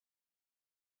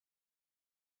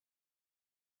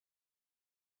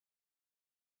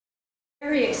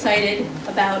Very excited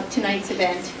about tonight's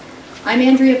event. I'm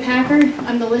Andrea Packard.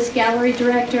 I'm the List Gallery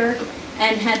Director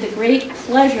and had the great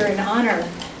pleasure and honor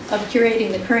of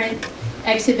curating the current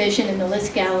exhibition in the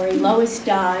List Gallery, Lois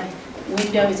Dodd,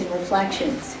 Windows and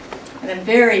Reflections. And I'm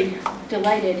very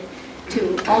delighted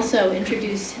to also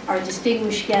introduce our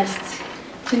distinguished guests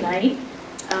tonight,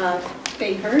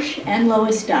 Faye Hirsch and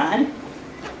Lois Dodd.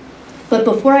 But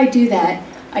before I do that,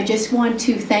 I just want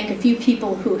to thank a few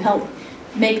people who helped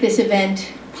make this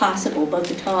event possible, both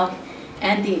the talk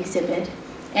and the exhibit,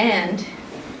 and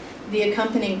the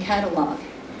accompanying catalog.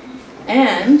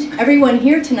 And everyone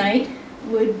here tonight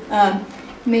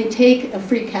may take a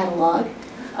free catalog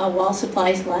while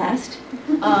supplies last.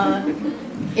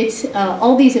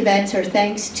 All these events are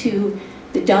thanks to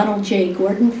the Donald J.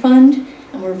 Gordon Fund,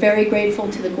 and we're very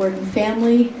grateful to the Gordon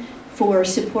family for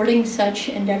supporting such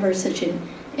endeavors, such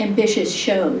ambitious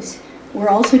shows. We're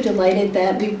also delighted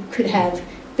that we could have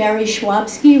Barry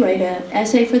Schwabsky write an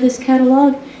essay for this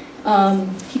catalog.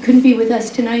 He couldn't be with us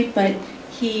tonight, but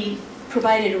he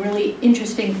provided a really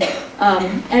interesting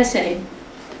essay.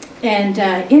 And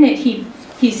in it,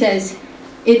 he says,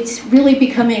 it's really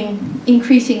becoming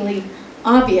increasingly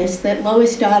obvious that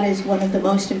Lois Dodd is one of the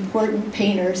most important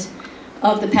painters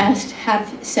of the past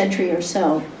half century or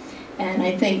so. And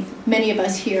I think many of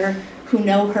us here who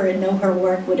know her and know her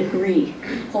work would agree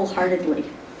wholeheartedly.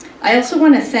 I also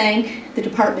want to thank the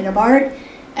Department of Art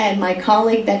and my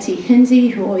colleague Betsy Hinsey,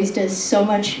 who always does so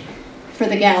much for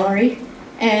the gallery,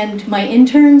 and my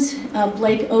interns,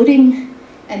 Blake Oding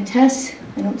and Tess.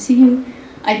 I don't see you.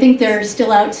 I think they're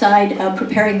still outside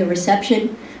preparing the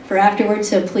reception for afterwards,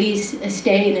 so please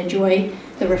stay and enjoy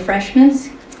the refreshments.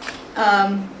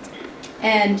 And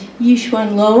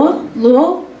Yishuan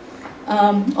Luo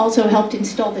also helped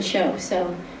install the show,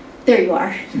 so there you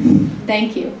are.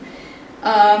 Thank you.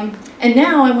 And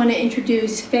now I want to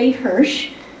introduce Faye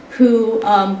Hirsch, who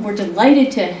we're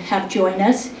delighted to have join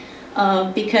us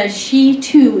because she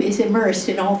too is immersed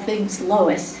in all things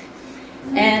Lois.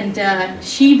 And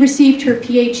she received her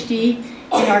PhD in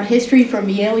art history from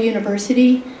Yale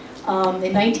University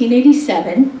in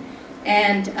 1987,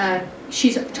 and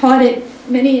she's taught at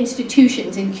many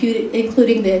institutions,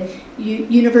 including the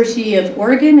University of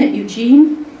Oregon at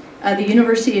Eugene, the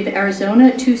University of Arizona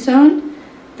at Tucson,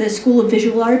 the School of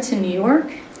Visual Arts in New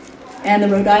York, and the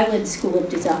Rhode Island School of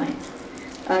Design.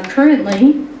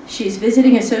 Currently, she's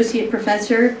visiting associate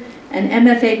professor and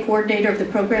MFA coordinator of the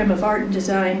program of art and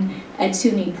design at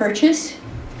SUNY Purchase,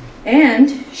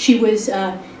 and she was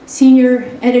senior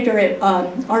editor at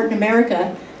Art in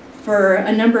America for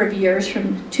a number of years,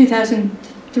 from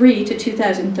 2003 to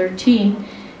 2013,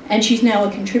 and she's now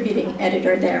a contributing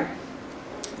editor there.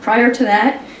 Prior to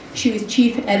that, she was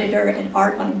chief editor at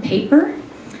Art on Paper,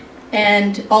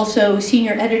 and also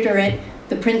senior editor at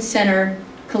the Print Center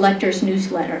Collectors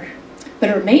Newsletter.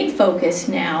 But her main focus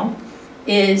now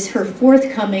is her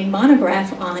forthcoming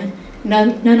monograph on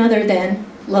none other than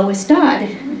Lois Dodd.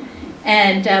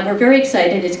 And we're very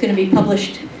excited. It's going to be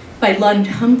published by Lund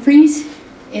Humphreys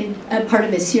in part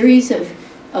of a series of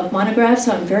monographs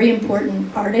on very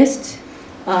important artists.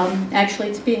 Actually,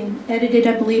 it's being edited,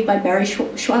 I believe, by Barry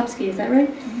Schwabsky, is that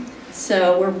right?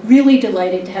 So we're really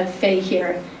delighted to have Faye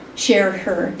here share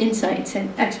her insights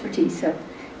and expertise. So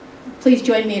please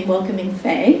join me in welcoming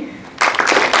Faye.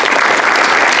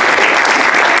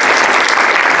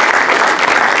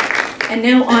 And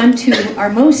now on to our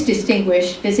most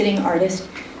distinguished visiting artist,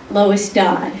 Lois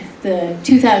Dodd, the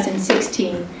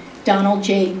 2016 Donald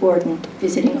J. Gordon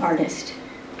visiting artist.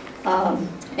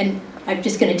 And I'm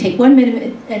just going to take 1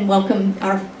 minute and welcome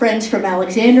our friends from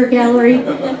Alexander Gallery,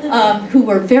 who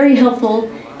were very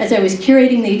helpful as I was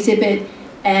curating the exhibit,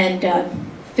 and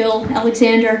Phil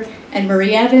Alexander and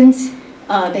Marie Evans.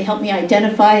 They helped me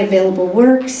identify available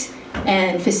works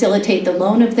and facilitate the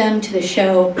loan of them to the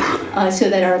show so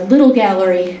that our little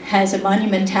gallery has a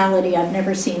monumentality I've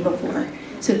never seen before.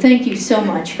 So thank you so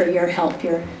much for your help.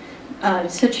 You're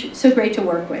so great to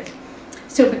work with.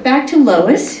 So back to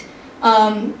Lois.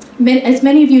 As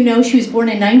many of you know, she was born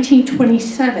in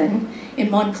 1927 in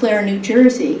Montclair, New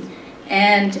Jersey,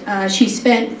 and she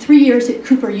spent 3 years at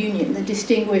Cooper Union, the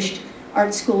distinguished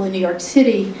art school in New York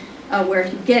City, where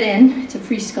if you get in, it's a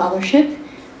free scholarship,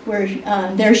 where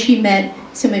there she met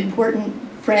some important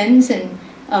friends and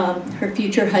her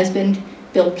future husband,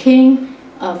 Bill King,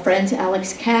 friends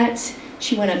Alex Katz.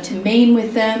 She went up to Maine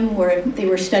with them, where they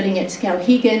were studying at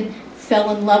Skowhegan, fell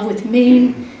in love with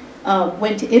Maine,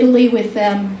 went to Italy with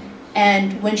them,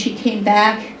 and when she came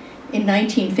back in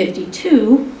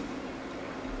 1952,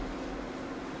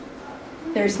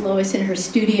 there's Lois in her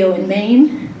studio in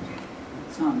Maine.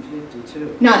 not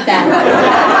 52. Not that.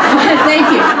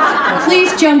 Thank you.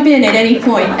 Please jump in at any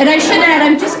point. And I should add,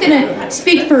 I'm just going to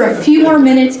speak for a few more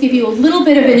minutes, give you a little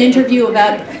bit of an interview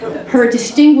about her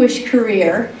distinguished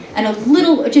career, and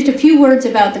just a few words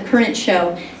about the current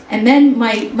show. And then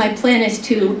my plan is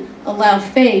to allow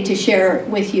Faye to share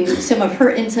with you some of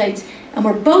her insights. And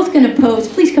we're both going to pose,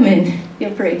 please come in,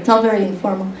 feel free, it's all very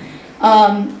informal.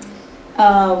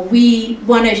 We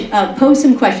want to pose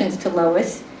some questions to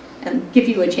Lois and give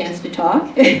you a chance to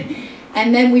talk.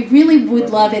 And then we really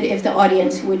would love it if the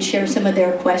audience would share some of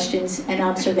their questions and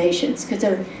observations, because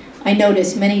I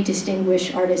notice many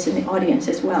distinguished artists in the audience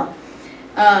as well.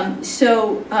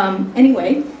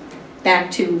 Anyway, back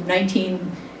to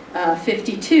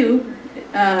 1952.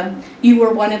 You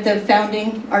were one of the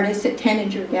founding artists at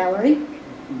Tanager Gallery,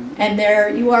 and there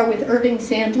you are with Irving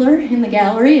Sandler in the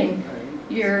gallery, and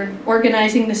you're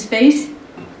organizing the space.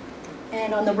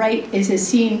 And on the right is a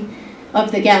scene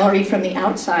of the gallery from the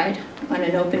outside on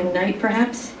an opening night,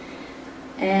 perhaps.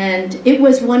 And it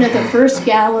was one of the first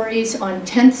galleries on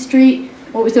 10th Street.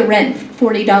 What was the rent?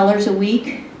 $40 a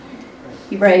week?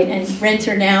 Right, and rents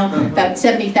are now about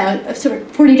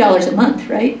 $40 a month,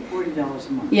 right? $40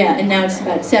 a month. Yeah, and now it's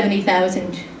about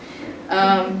 $70,000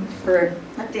 for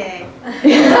a day.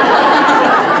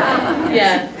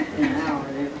 Yeah. An hour.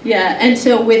 Yeah, and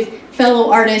so with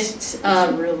fellow artists. It's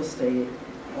a real estate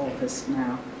office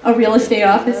now. A real estate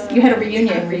office? You had a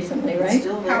reunion recently, right? It's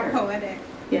still there. How poetic.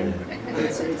 Yeah.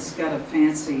 It's got a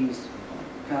fancy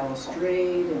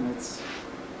balustrade, and it's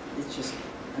just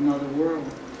another world.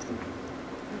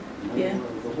 Yeah.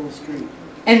 The whole street.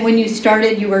 And when you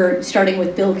started, you were starting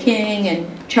with Bill King and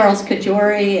Charles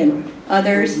Cajori and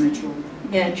others. George Mitchell.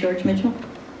 Yeah, George Mitchell.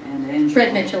 And Angelo.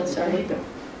 Fred Mitchell, sorry.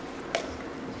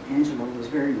 Angelo was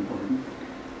very important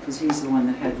because he's the one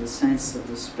that had the sense of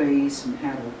the space and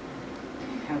how to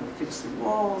fix the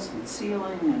walls and the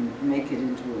ceiling and make it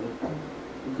into a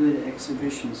good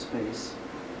exhibition space.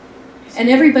 And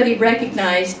everybody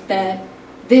recognized that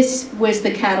this was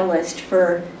the catalyst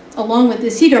for, along with the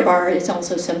Cedar Bar is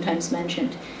also sometimes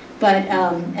mentioned, but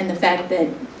and the fact that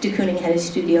de Kooning had a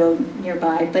studio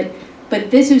nearby,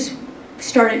 but this was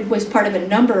part of a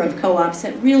number of co-ops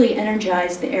that really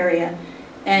energized the area.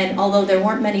 And although there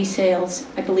weren't many sales,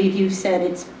 I believe you said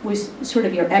it was sort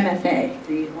of your MFA.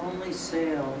 The only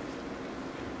sale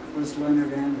was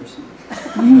Leonard Anderson.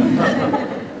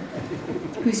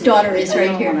 Whose daughter is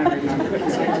right here. I remember,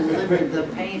 because I delivered the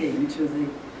painting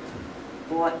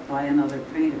bought by another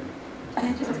painter. Can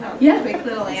I just tell Yeah. a quick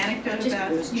little anecdote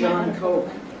about It was John Cope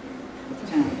of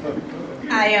town.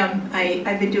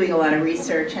 I've been doing a lot of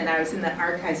research, and I was in the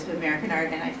Archives of American Art,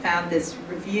 and I found this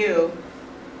review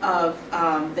of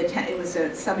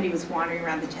somebody was wandering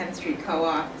around the 10th Street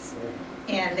co-ops,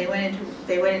 and they went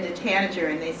into Tanager,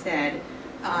 and they said,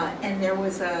 and there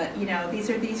was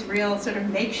these real sort of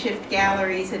makeshift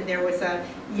galleries, and there was a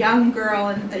young girl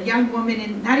and a young woman,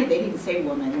 and they didn't say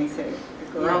woman, they said a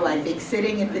girl, I think,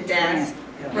 sitting at the desk,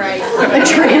 right,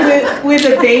 with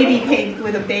a baby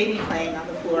playing on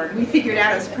the floor. And we figured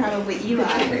out it was probably Eli,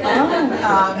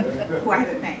 who I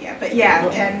haven't met yet, but yeah,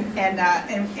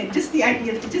 and just the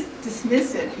idea to just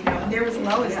dismiss it, and there was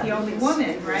Lois, the only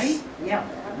woman, right? Yeah.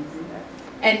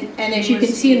 And as you can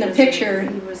see in the picture,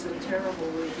 he was a terrible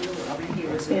reviewer. I mean, he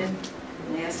was a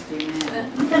nasty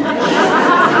man.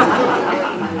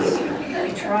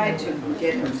 We tried to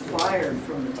get him fired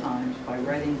from the Times by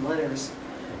writing letters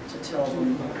to tell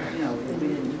them, that we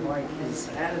didn't like his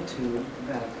attitude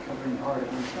about covering art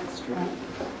on 10th Street.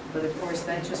 But of course,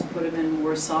 that just put him in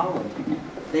more solid.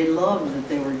 They loved that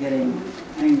they were getting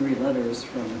angry letters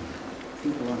from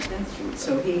people on 10th Street.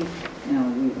 So he,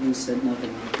 we said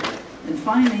nothing. And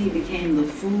finally, he became the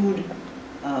food,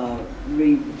 what do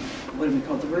we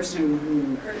call it, the person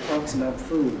who talks about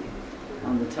food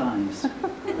on the Times.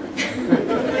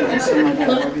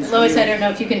 Lois, I don't know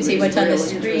if you can see what's on the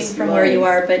screen from where you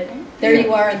are, but there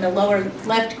you are in the lower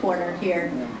left corner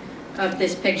here of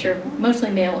this picture,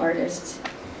 mostly male artists.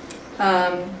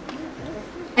 And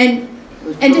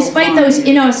despite those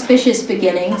inauspicious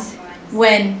beginnings,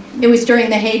 when it was during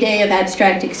the heyday of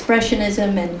abstract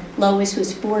expressionism and Lois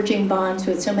was forging bonds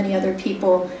with so many other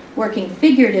people working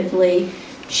figuratively,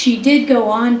 she did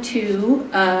go on to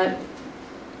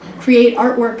create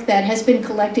artwork that has been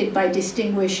collected by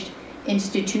distinguished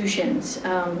institutions.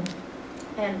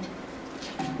 And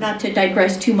not to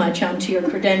digress too much onto your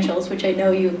credentials, which I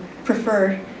know you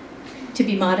prefer to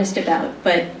be modest about,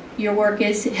 but your work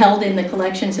is held in the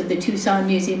collections of the Tucson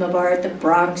Museum of Art, the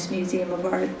Bronx Museum of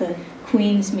Art, the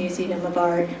Queens Museum of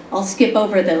Art. I'll skip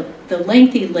over the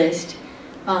lengthy list,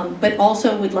 but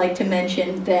also would like to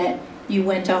mention that you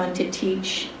went on to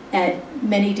teach at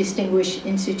many distinguished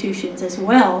institutions as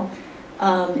well,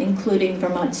 including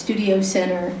Vermont Studio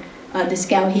Center, the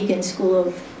Skowhegan School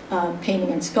of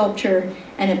Painting and Sculpture,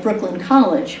 and at Brooklyn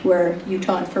College, where you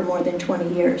taught for more than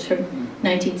 20 years, from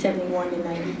 1971 to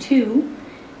 92.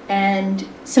 And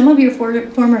some of your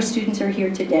former students are here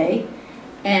today,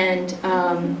 and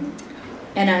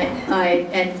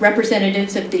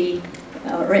representatives of the,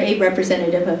 or a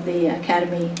representative of the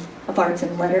Academy of Arts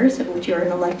and Letters, of which you're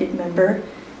an elected member.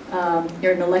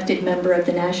 You're an elected member of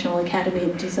the National Academy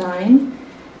of Design,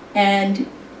 and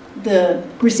the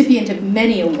recipient of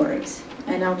many awards,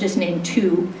 and I'll just name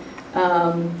two: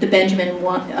 the Benjamin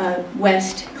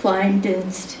West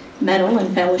Kleindienst Medal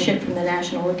and Fellowship from the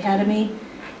National Academy,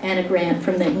 and a grant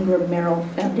from the Ingram Merrill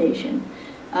Foundation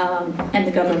and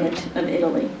the government of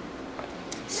Italy.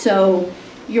 So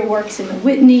your works in the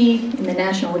Whitney, in the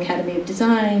National Academy of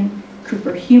Design,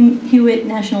 Cooper Hewitt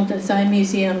National Design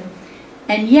Museum,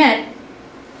 and yet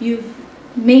you've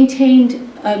maintained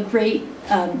a great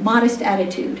modest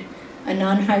attitude, a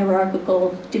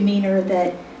non-hierarchical demeanor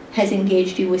that has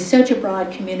engaged you with such a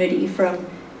broad community, from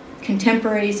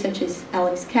contemporaries such as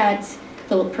Alex Katz,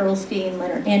 Philip Pearlstein,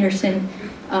 Leonard Anderson,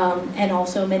 and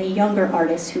also many younger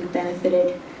artists who've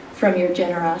benefited from your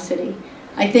generosity.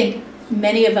 I think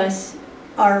many of us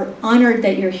are honored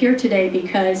that you're here today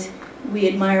because we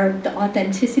admire the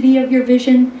authenticity of your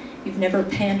vision. You've never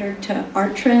pandered to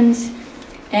art trends,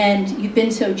 and you've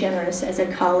been so generous as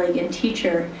a colleague and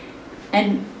teacher.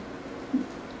 And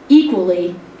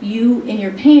equally, you in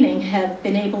your painting have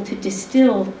been able to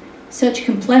distill such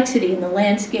complexity in the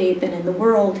landscape and in the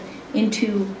world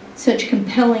into such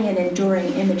compelling and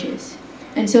enduring images.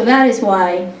 And so that is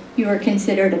why you are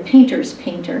considered a painter's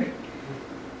painter,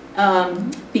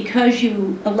 because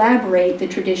you elaborate the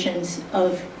traditions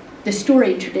of, the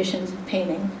storied traditions of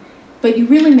painting, but you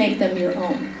really make them your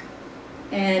own.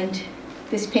 And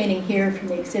this painting here from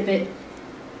the exhibit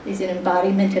is an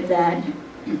embodiment of that.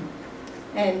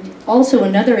 And also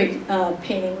another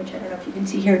painting, which I don't know if you can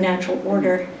see here, Natural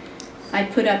Order, I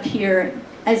put up here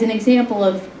as an example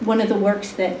of one of the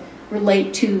works that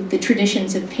relate to the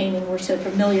traditions of painting. We're so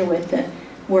familiar with the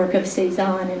work of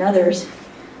Cézanne and others,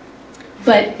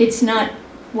 but it's not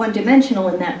one-dimensional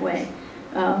in that way.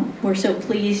 We're so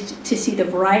pleased to see the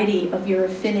variety of your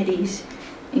affinities,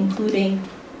 including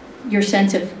your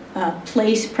sense of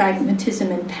place,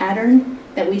 pragmatism, and pattern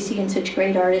that we see in such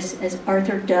great artists as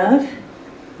Arthur Dove,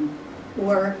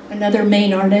 or another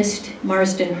Maine artist,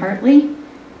 Marsden Hartley,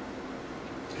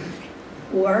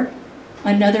 or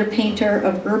another painter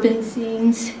of urban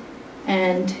scenes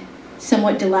and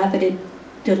somewhat dilapidated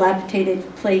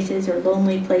places or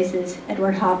lonely places,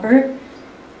 Edward Hopper.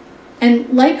 And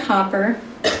like Hopper,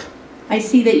 I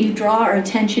see that you draw our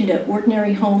attention to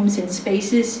ordinary homes and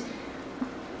spaces,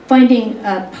 finding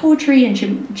poetry in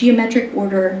geometric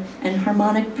order and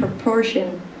harmonic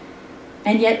proportion,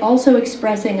 and yet also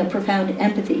expressing a profound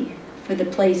empathy for the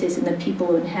places and the people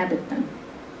who inhabit them.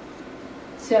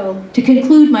 So to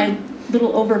conclude my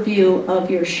little overview of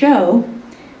your show,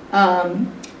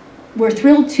 we're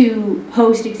thrilled to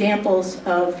host examples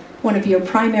of one of your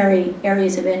primary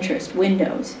areas of interest,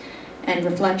 windows and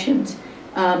reflections.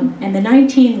 And the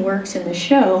 19 works in the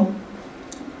show,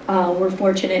 we're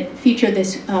fortunate, feature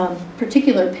this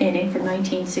particular painting from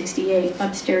 1968,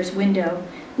 Upstairs Window,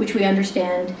 which we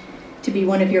understand to be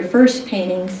one of your first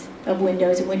paintings of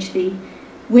windows, in which the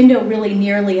window really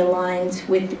nearly aligns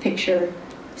with the picture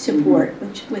support,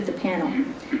 with the panel.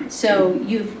 So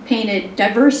you've painted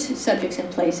diverse subjects and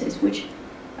places, which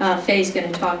Faye's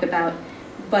going to talk about,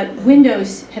 but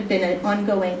windows have been an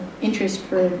ongoing interest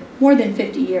for more than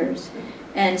 50 years.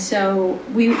 And so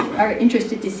we are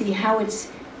interested to see how it's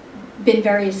been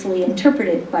variously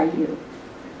interpreted by you,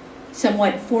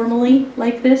 somewhat formally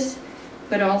like this,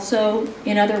 but also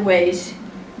in other ways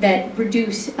that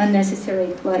reduce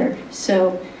unnecessary clutter.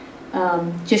 So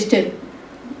just to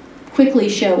quickly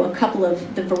show a couple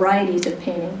of the varieties of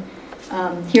painting.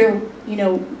 Here, you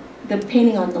know, the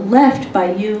painting on the left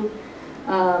by you,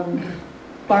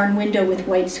 Barn Window with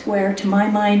White Square, to my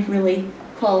mind really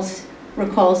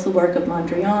recalls the work of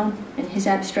Mondrian and his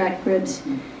abstract grids,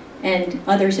 and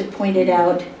others have pointed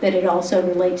out that it also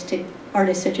relates to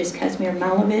artists such as Kazimir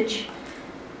Malevich.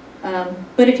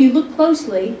 But if you look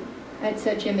closely at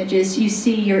such images, you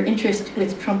see your interest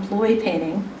with trompe-l'oeil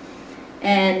painting,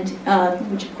 and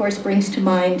which of course brings to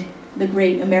mind the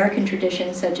great American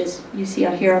traditions, such as you see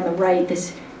out here on the right,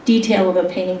 this detail of a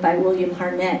painting by William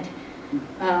Harnett,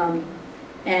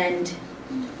 and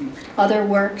other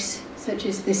works such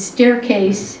as this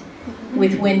staircase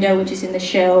with window, which is in the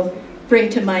show, bring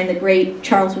to mind the great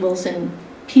Charles Wilson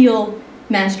Peel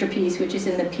masterpiece, which is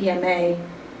in the PMA,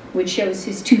 which shows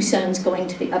his two sons going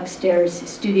to the upstairs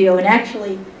studio and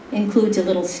actually includes a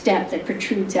little step that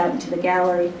protrudes out into the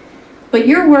gallery. But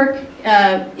your work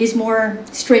is more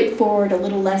straightforward, a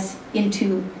little less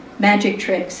into magic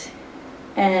tricks,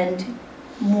 and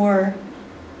more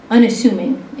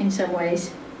unassuming in some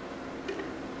ways.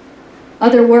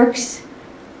 Other works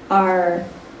are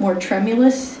more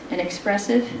tremulous and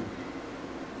expressive,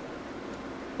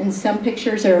 and some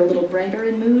pictures are a little brighter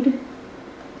in mood.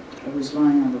 I was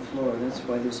lying on the floor, that's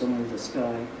why there's only the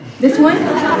sky. This one?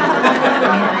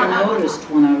 I noticed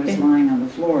when I was lying on the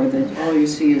floor that all you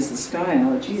see is the sky, and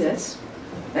I thought, gee, that's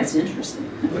interesting.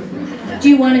 Do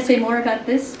you want to say more about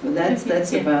this? But that's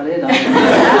about it.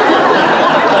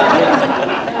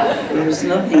 There was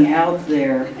nothing out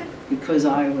there because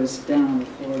I was down on the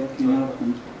floor looking up,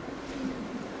 and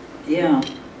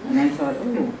and I thought,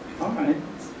 oh, all right,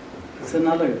 it's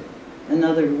another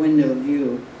window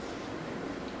view.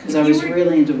 Because I was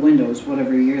really into windows,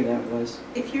 whatever year that was.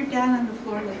 If you're down on the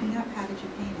floor looking up, how did you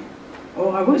paint it? Oh,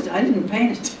 I didn't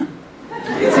paint it.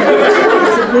 It's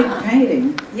a big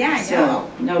painting. Yeah, I know.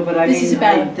 No, but I This mean, is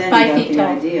about I then 5 got feet the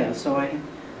tall. idea, so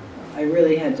I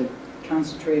really had to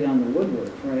concentrate on the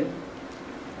woodwork, right?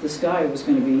 The sky was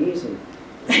going to be easy.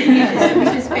 We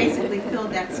just basically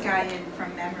filled that sky in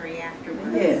from memory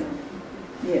afterwards.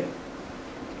 Yeah.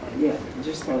 I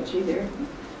just thought, gee, there.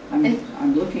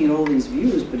 I'm looking at all these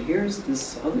views, but here's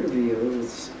this other view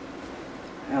that's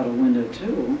out a window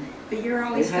too. But you're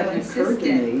always It so hadn't occurred to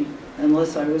insistent. me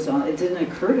unless I was on. It didn't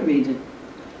occur to me to,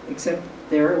 except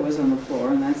there it was on the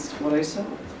floor, and that's what I saw.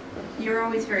 You're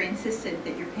always very insistent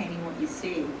that you're painting what you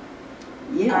see.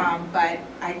 Yeah. But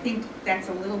I think that's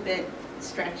a little bit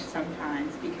stretched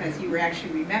sometimes because you were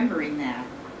actually remembering that.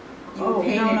 You Oh,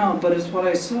 painted, no, but it's what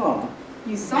I saw.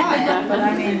 You saw it. But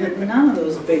I mean, none of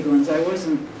those big ones. I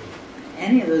wasn't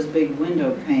any of those big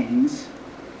window paintings.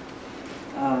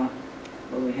 Well,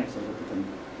 we have to look at them.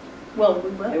 Well, we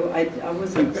will. I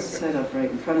wasn't set up right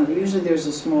in front of them. Usually there's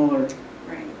a smaller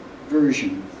Right.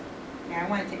 version. Yeah, I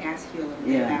wanted to ask you a little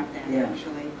bit about that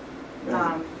actually.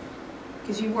 Right.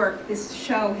 Because this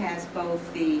show has both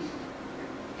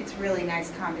it's a really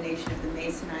nice combination of the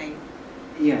masonite,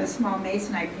 the small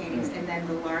masonite paintings, and then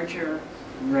the larger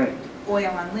Right.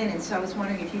 oil on linen. So I was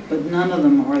wondering if you But could. none of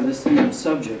them are the same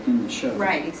subject in the show.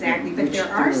 Right, exactly. But Which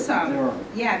there are some. There are.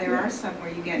 Yeah, there Yeah. are some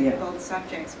where you get Yeah. both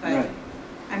subjects. But Right.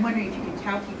 I'm wondering if you could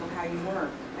tell people how you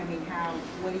work. I mean,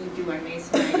 what do you do on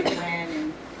masonite and when?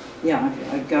 And Yeah,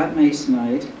 I've got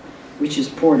masonite, which is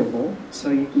portable, so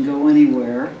you can go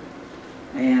anywhere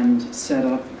and set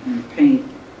up and paint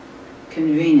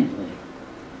conveniently,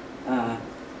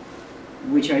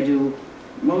 which I do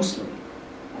mostly.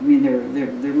 I mean,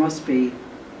 there must be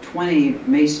 20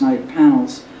 masonite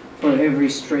panels for every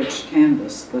stretched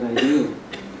canvas that I do.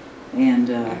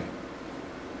 And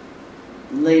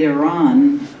later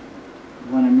on,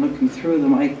 when I'm looking through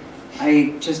them,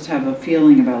 I just have a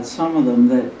feeling about some of them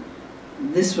that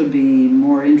this would be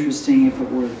more interesting if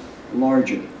it were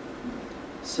larger.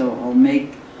 So I'll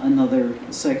make another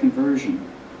second version.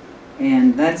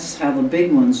 And that's how the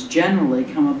big ones generally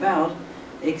come about,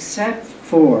 except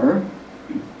for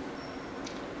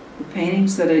the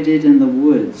paintings that I did in the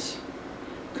woods.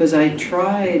 Because I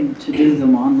tried to do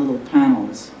them on little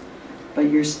panels, but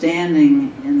you're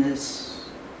standing in this,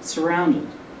 surrounded.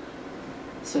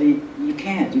 So you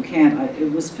can't.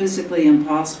 It was physically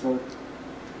impossible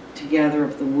to gather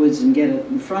up the woods and get it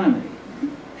in front of me.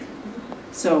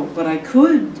 So, but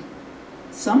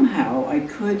somehow I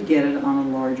could get it on a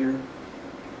larger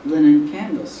linen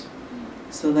canvas.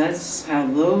 So that's how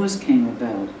those came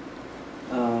about.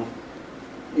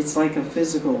 It's like a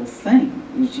physical thing.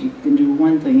 You can do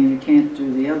one thing and you can't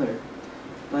do the other.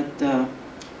 But then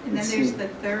there's the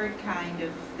third kind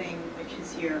of thing, which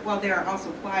is there are also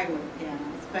plywood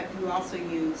panels, but you also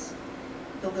use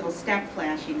the little step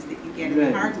flashings that you get in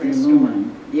the hardware store.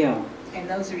 Yeah. And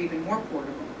those are even more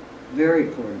portable. Very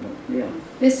portable, yeah.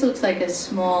 This looks like a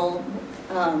small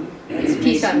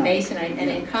piece on masonite, and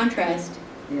in contrast,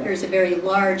 Yeah. there's a very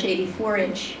large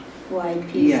 84-inch wide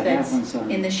piece that's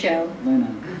in the show.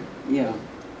 Linen, yeah.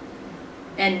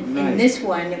 And in this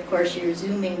one, of course, you're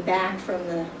zooming back from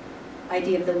the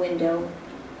idea of the window.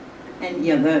 And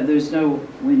yeah, there's no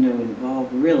window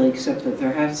involved really, except that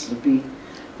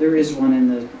there is one in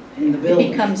the building.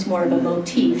 it becomes more of a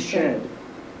motif shed.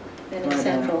 than a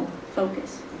central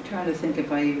focus. I'm trying to think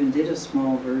if I even did a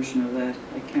small version of that.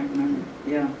 I can't remember.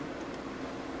 Yeah,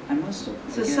 I must have.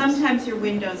 So sometimes your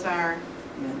windows are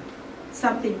Yeah.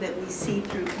 something that we see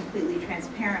through completely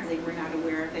transparently. We're not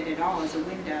aware of it at all as a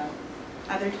window.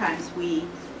 Other times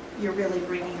you're really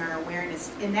bringing our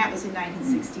awareness, and that was in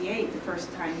 1968, the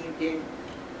first time you did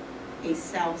a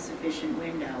self-sufficient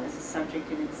window as a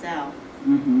subject in itself.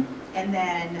 Mm-hmm. And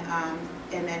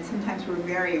then sometimes we're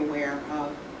very aware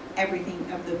of everything,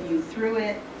 of the view through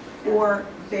it, or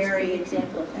very,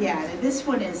 example of that. yeah, this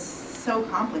one is so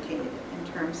complicated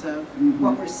in terms of Mm-hmm.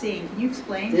 what we're seeing. Can you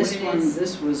explain This what it one,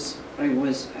 is? I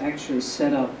was actually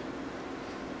set up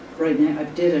right now. I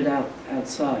did it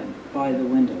outside by the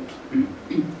window.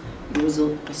 It was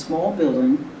a small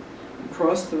building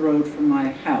across the road from my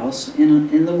house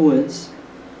in the woods,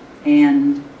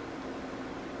 and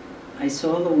I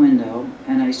saw the window,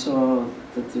 and I saw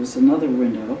that there's another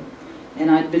window,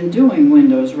 and I'd been doing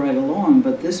windows right along,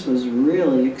 but this was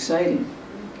really exciting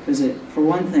because for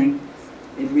one thing,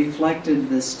 it reflected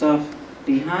the stuff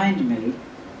behind me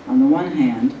on the one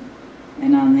hand,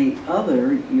 and on the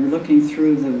other, you're looking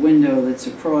through the window that's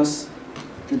across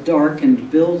the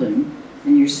darkened building,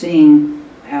 and you're seeing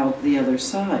out the other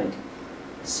side.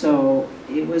 So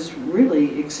it was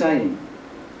really exciting.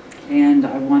 And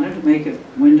I wanted to make it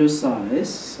window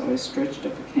size, so I stretched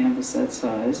up a canvas that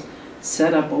size,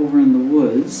 set up over in the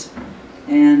woods,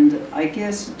 and I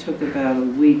guess it took about a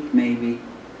week maybe.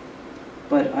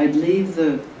 But I'd leave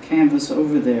the canvas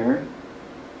over there,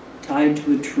 tied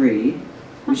to a tree,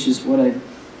 which is what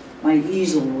my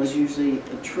easel was usually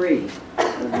a tree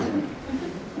over there.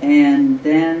 And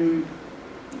then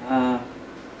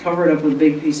cover it up with a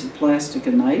big piece of plastic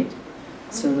at night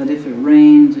so that if it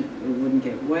rained, it wouldn't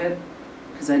get wet.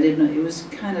 Because I didn't know, it was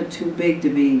kind of too big to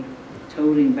be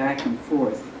toting back and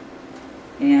forth.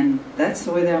 And that's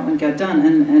the way that one got done.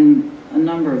 And a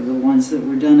number of the ones that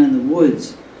were done in the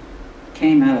woods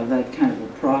came out of that kind of a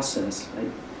process.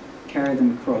 I'd carry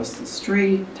them across the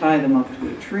street, tie them up to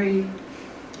a tree,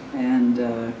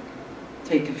 and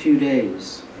take a few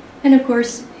days. And of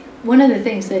course, one of the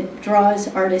things that draws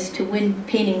artists to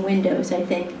painting windows, I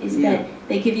think, is that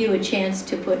they give you a chance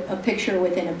to put a picture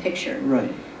within a picture.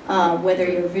 Right.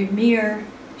 Whether you're Vermeer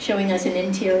showing us an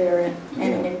interior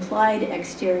and an implied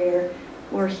exterior,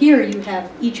 or here you have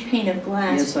each pane of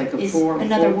glass It's like is four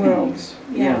another world. paintings.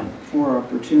 Yeah, 4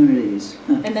 opportunities.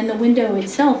 And then the window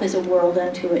itself is a world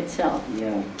unto itself.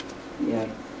 Yeah, yeah.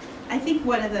 I think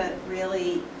one of the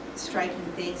really striking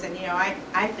things, and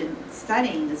I've been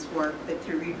studying this work, but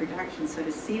through reproduction, so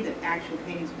to see the actual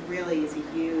paintings really is a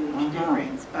huge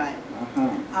difference. But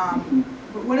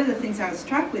but one of the things I was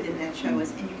struck with in that show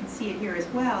is, and you can see it here as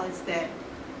well, is that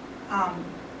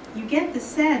you get the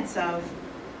sense of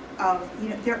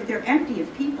they're empty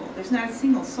of people. There's not a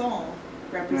single soul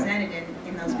represented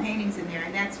in those paintings in there,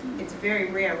 and it's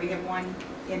very rare. We have one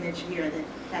image here that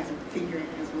has a figure in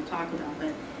it, as we'll talk about,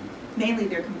 but mainly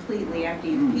they're completely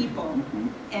empty of people.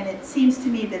 And it seems to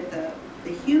me that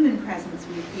the human presence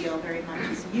we feel very much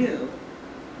is you,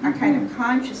 a kind of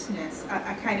consciousness,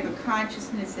 a kind of a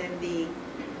consciousness and the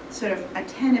sort of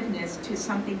attentiveness to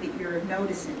something that you're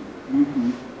noticing.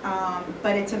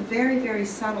 But it's a very, very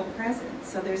subtle presence.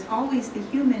 So there's always the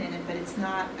human in it, but it's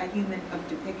not a human of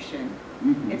depiction.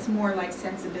 It's more like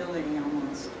sensibility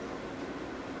almost.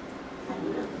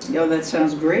 Yo, that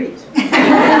sounds great. No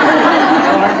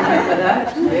argument with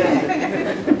that.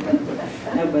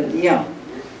 Yeah. No, but yeah.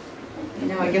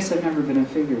 I guess I've never been a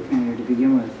figure painter to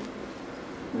begin with,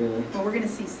 really. Well, we're going to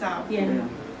see some.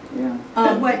 Yeah.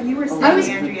 But what you were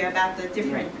saying, Andrea, about the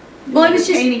different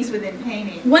paintings within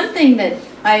paintings. One thing that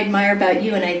I admire about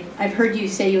you, and I've heard you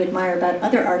say you admire about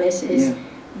other artists, is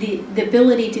the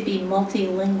ability to be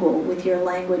multilingual with your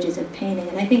languages of painting.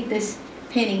 And I think this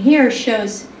painting here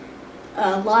shows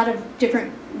a lot of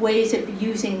different ways of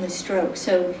using the stroke.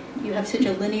 So you have such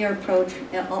a linear approach,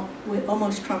 with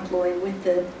almost trompe-l'oeil with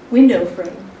the window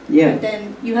frame. Yeah. But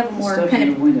then you have a more Stuff kind in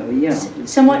of the window,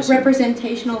 somewhat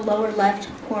representational lower left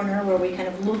corner where we kind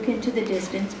of look into the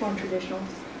distance, more traditional.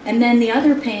 And then the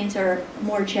other paints are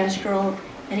more gestural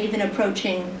and even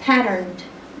approaching patterned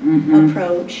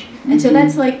approach. And so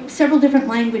that's like several different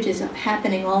languages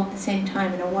happening all at the same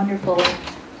time in a wonderful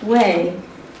way.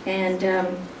 And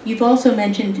you've also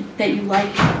mentioned that you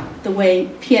like the way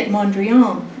Piet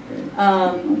Mondrian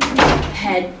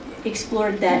had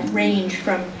explored that range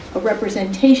from a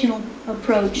representational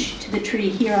approach to the tree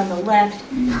here on the left,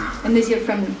 and this is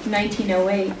from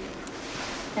 1908.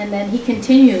 And then he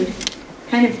continued,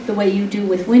 kind of the way you do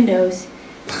with windows,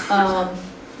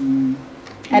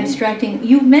 abstracting.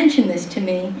 You mentioned this to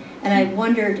me, and I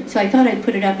wondered, so I thought I'd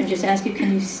put it up and just ask you,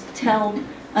 can you tell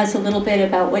us a little bit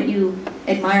about what you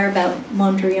admire about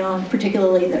Mondrian,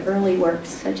 particularly the early works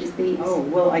such as these? Oh,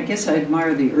 well, I guess I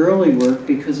admire the early work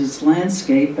because it's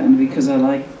landscape and because I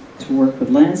like to work with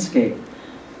landscape.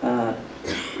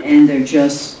 And they're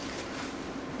just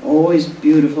always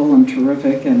beautiful and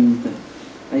terrific, and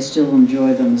I still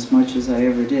enjoy them as much as I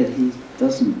ever did. He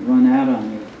doesn't run out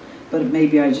on you. But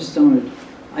maybe I just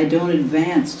I don't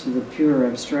advance to the pure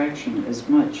abstraction as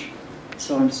much.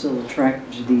 So I'm still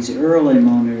attracted to these early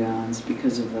monodons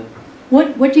because of the...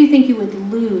 What do you think you would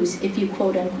lose if you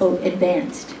quote unquote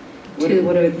advanced? What do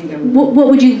I think I would... What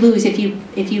would you lose if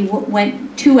you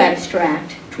went too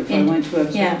abstract? If I went too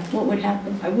abstract? Yeah, what would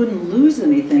happen? I wouldn't lose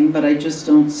anything, but I just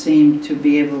don't seem to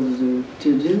be able to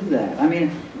do that. I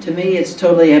mean, to me it's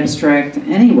totally abstract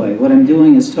anyway. What I'm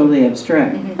doing is totally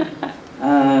abstract.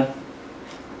 Mm-hmm.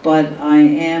 But I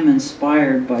am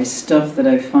inspired by stuff that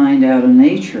I find out in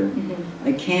nature. Mm-hmm.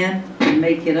 I can't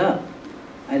make it up.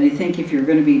 And I think if you're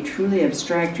going to be truly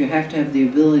abstract, you have to have the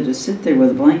ability to sit there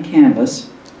with a blank canvas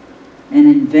and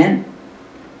invent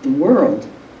the world.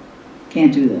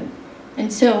 Can't do that.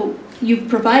 And so you've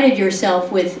provided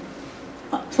yourself with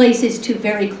places to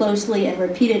very closely and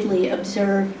repeatedly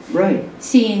observe Right.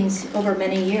 scenes over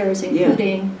many years,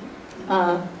 including,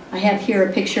 I have here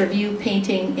a picture of you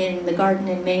painting in the garden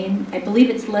in Maine. I believe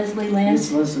it's Leslie Land's.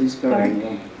 It's Leslie's garden,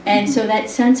 yeah. And so that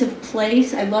sense of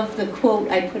place, I love the quote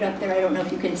I put up there, I don't know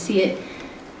if you can see it.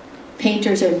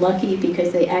 Painters are lucky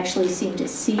because they actually seem to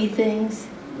see things.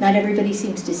 Not everybody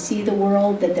seems to see the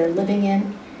world that they're living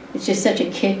in. It's just such a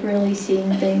kick, really,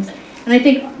 seeing things. And I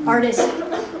think artists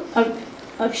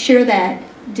share that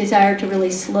desire to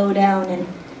really slow down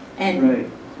and Right.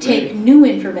 take new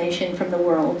information from the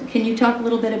world. Can you talk a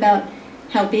little bit about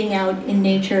how being out in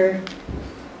nature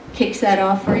kicks that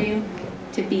off for you,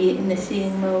 to be in the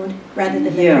seeing mode rather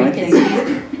than the preconceived? I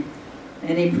think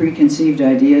any preconceived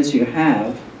ideas you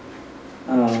have,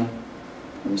 I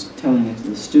was telling it to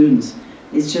the students,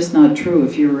 it's just not true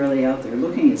if you're really out there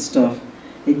looking at stuff.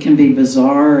 It can be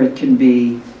bizarre, it can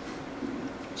be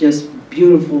just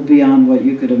beautiful beyond what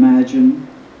you could imagine.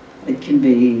 It can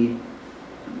be,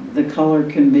 the color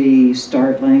can be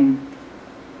startling,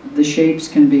 the shapes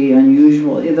can be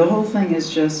unusual. The whole thing is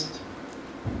just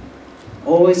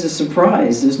always a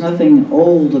surprise. There's nothing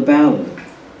old about it.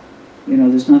 You know,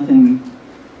 there's nothing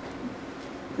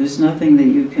that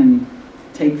you can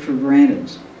take for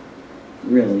granted,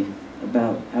 really,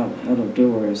 about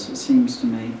outdoors, it seems to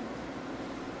me.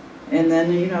 And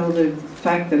then, you know, the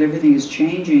fact that everything is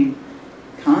changing,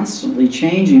 constantly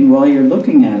changing while you're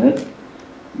looking at it,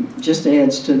 just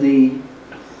adds to the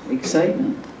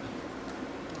excitement.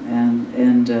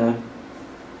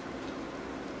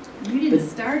 You didn't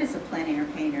start as a plein air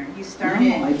painter. You started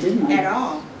No, I didn't. at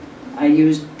all. I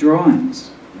used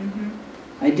drawings. Mm-hmm.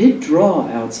 I did draw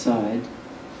outside,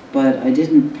 but I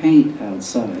didn't paint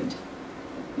outside.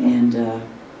 And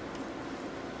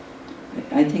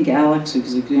I think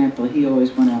Alex's example, he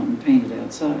always went out and painted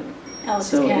outside. Alex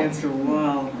So Katz. after a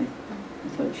while, I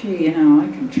thought, gee, you know, I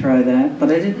can try that. But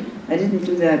I didn't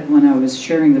do that when I was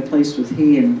sharing the place with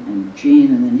he and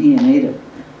Jean, and then he and Ada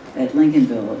at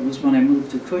Lincolnville. It was when I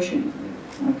moved to Cushing.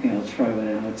 Okay, I'll try what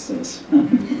Alex says.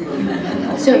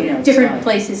 So Paint different outside.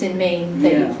 places in Maine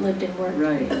that Yeah. you've lived and worked.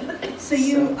 Right. So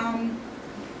you,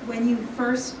 when you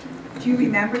first, do you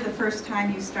remember the first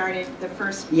time you started, the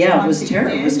first Yeah, it ones was that you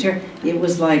terrible. It was did? terrible. It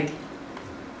was like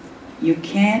you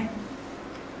can't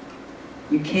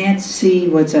see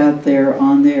what's out there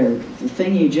on there. The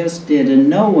thing you just did in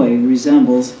no way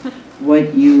resembles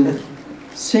what you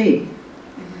see.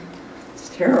 It's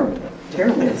terrible,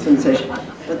 terrible sensation.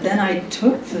 But then I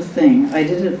took the thing, I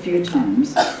did it a few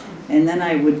times, and then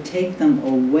I would take them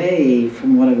away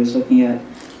from what I was looking at,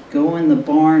 go in the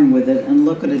barn with it and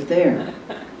look at it there.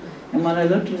 And when I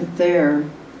looked at it there,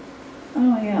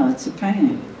 oh yeah, it's a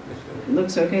painting. It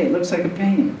looks okay, it looks like a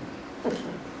painting.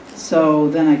 So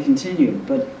then I continued,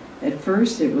 but at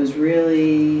first it was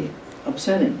really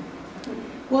upsetting.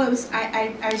 Well, it was,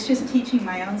 I was just teaching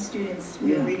my own students,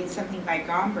 we were Yeah. reading something by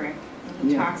Gombrich, and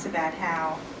he Yeah. talks about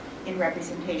how, in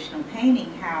representational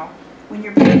painting, how when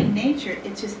you're painting nature,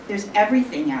 it's just, there's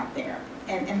everything out there.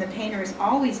 And the painter is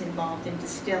always involved in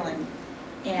distilling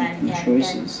and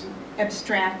Choices.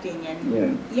 abstracting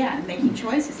and, Yeah. and making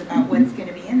choices about what's going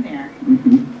to be in there.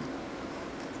 Mm-hmm.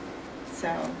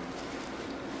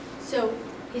 So,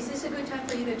 is this a good time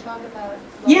for you to talk about?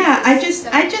 Yeah, I Lois's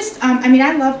just, stuff? I mean,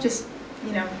 I love just,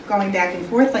 you know, going back and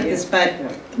forth like this, but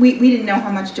Yeah. we didn't know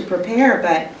how much to prepare,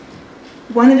 but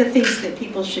one of the things that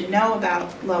people should know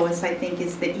about Lois, I think,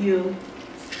 is that you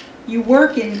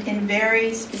work in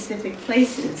very specific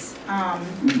places. I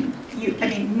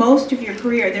mean, most of your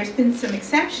career, there's been some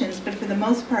exceptions, but for the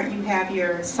most part, you have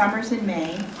your summers in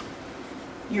Maine,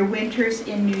 your winters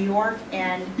in New York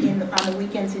and on the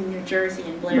weekends in New Jersey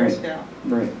and Blairsville.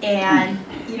 Right. And,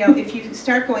 you know, if you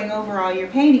start going over all your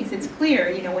paintings, it's clear,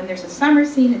 you know, when there's a summer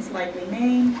scene, it's likely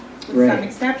Maine, with some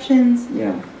exceptions.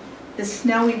 Yeah. The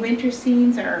snowy winter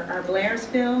scenes are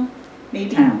Blairsville,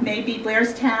 maybe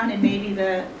Blairstown, and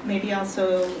maybe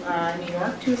also New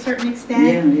York to a certain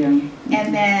extent. Yeah, yeah.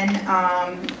 And then,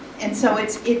 and so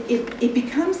it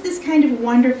becomes this kind of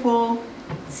wonderful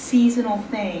seasonal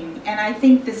thing. And I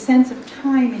think the sense of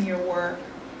time in your work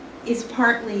is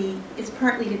partly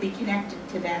to be connected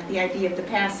to that, the idea of the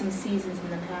passing seasons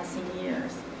and the passing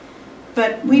years.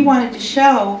 But we wanted to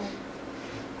show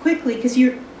quickly, because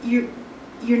you're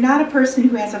not a person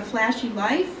who has a flashy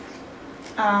life.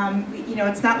 You know,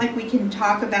 it's not like we can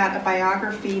talk about a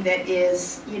biography that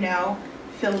is, you know,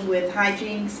 filled with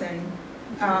hijinks and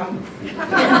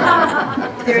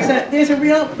there's a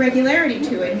real regularity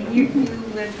to it. I mean, you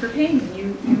live for painting.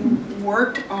 You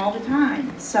work all the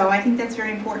time. So I think that's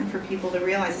very important for people to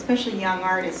realize, especially young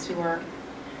artists who are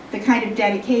the kind of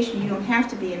dedication. You don't have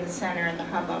to be in the center and the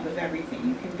hubbub of everything.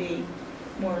 You can be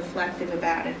more reflective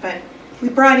about it. But we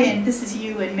brought in, this is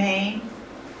you in Maine,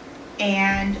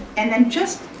 and then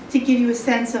just to give you a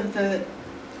sense of the,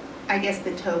 I guess,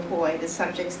 the topoi, the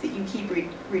subjects that you keep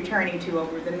returning to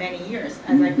over the many years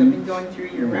as I've been going through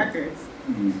your records.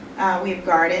 We have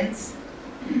gardens,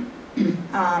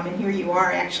 and here you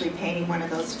are actually painting one of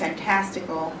those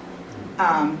fantastical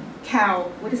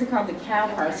what is it called, the cow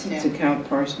parsnip? It's a cow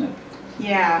parsnip.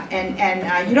 Yeah,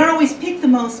 and you don't always pick the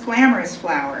most glamorous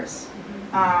flowers.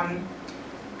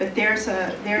 But there's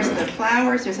the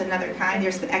flowers, there's another kind,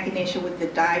 there's the echinacea with the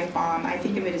dive bomb. I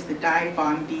think of it as the dive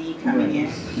bomb bee coming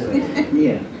in.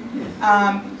 Yeah.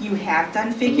 You have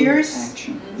done figures.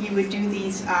 You would do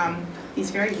these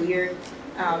very weird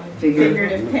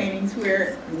figurative paintings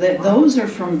where... Those are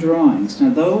from drawings. Now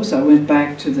those, I went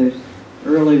back to the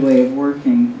early way of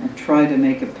working and tried to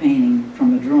make a painting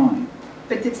from a drawing.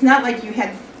 But it's not like you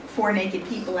had 4 naked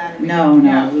people out of it. No,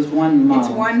 it was one model.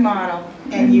 It's one model,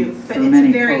 but it's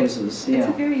many very poses, yeah. It's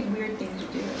a very weird thing to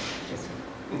do. Just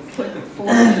put 4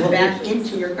 back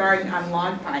into your garden on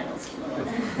log piles.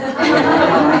 I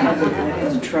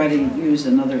had to try to use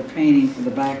another painting for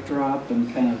the backdrop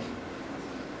and kind of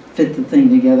fit the thing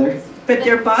together. But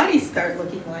their bodies start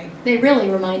looking like... They really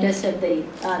remind us of the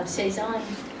Cezanne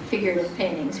figurative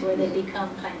paintings, where they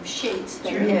become kind of shapes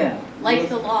that are like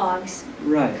the logs,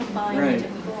 combined into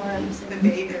forms.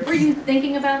 Were you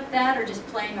thinking about that, or just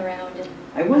playing around?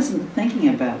 I wasn't thinking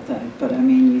about that, but I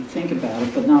mean, you think about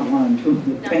it, but not when I'm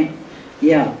doing the paint.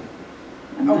 Yeah.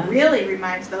 Really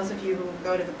reminds those of you who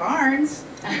go to the barns,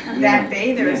 that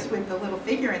bathers with the little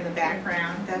figure in the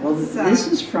background. That's, well, this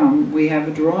is from, we have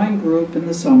a drawing group in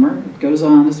the summer. It goes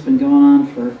on, it's been going on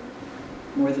for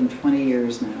more than 20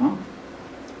 years now.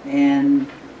 And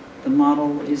the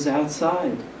model is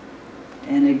outside.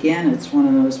 And again, it's one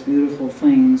of those beautiful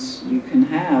things you can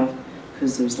have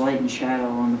because there's light and shadow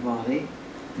on the body.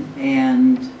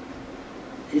 And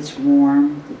it's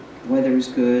warm, the weather's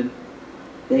good.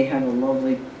 They have a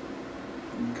lovely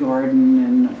garden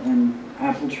and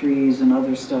apple trees and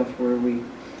other stuff where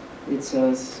it's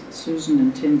Susan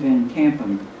and Tim Van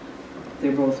Kampen.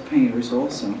 They're both painters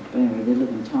also, but anyway, they live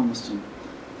in Thomaston.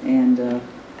 And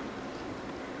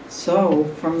so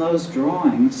from those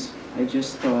drawings, I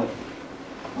just thought,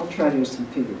 I'll try to do some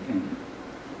figure painting.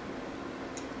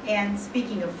 And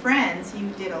speaking of friends, you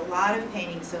did a lot of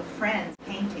paintings of friends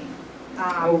painting.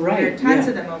 Oh, right. There are tons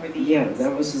of them over the years. Yeah,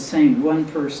 that was the same, one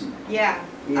person. Yeah.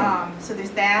 So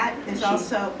there's that. There's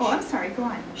also, oh, I'm sorry, go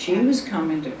on. She was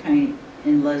coming to paint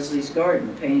in Leslie's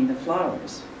garden, painting the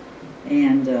flowers.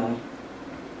 And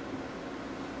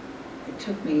it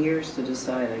took me years to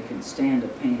decide I could stand to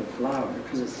paint a flower,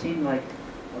 because it seemed like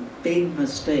a big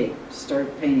mistake to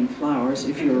start painting flowers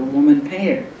if you're a woman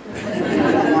painter.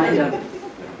 You wind up,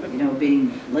 you know,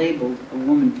 being labeled a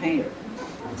woman painter.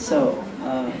 So,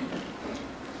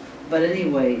 but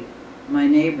anyway, my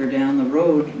neighbor down the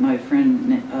road, my friend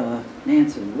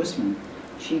Nancy Wisman,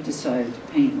 she decided to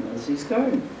paint in Leslie's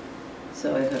garden.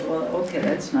 So I thought, well, okay,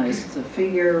 that's nice. It's a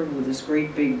figure with this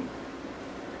great big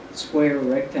square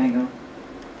rectangle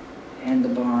and the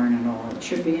barn and all. It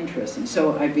should be interesting.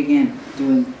 So I began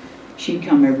doing, she'd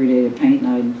come every day to paint, and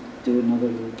I'd do another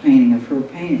little painting of her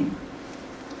painting.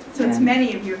 So it's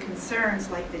many of your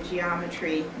concerns, like the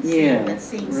geometry, seeing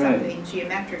something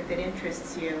geometric that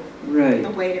interests you, a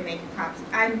way to make a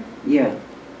composition.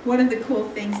 One of the cool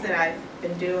things that I've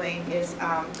been doing is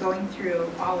going through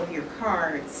all of your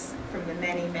cards from the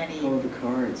many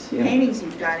paintings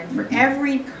you've done, and for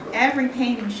every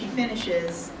painting you finish,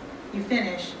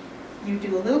 you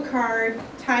do a little card,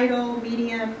 title,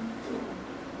 medium,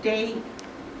 date,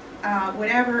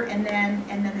 whatever, and then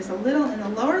there's a little, in the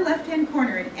lower left-hand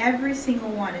corner, in every single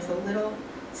one is a little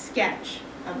sketch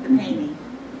of the painting.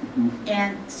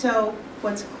 And so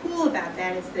what's cool about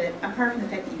that is that, apart from the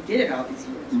fact that you did it all these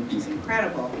years, which is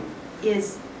incredible,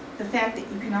 is the fact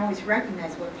that you can always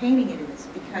recognize what painting it is,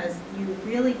 because you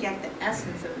really get the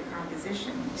essence of the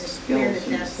composition. It's clear that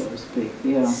that's so to speak.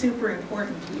 Yeah. super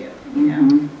important to you, you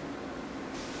know.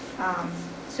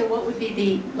 So what would be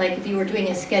the, like if you were doing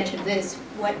a sketch of this,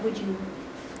 what would you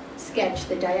sketch,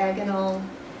 the diagonal?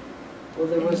 Well,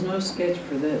 there was no sketch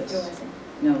for this. There wasn't.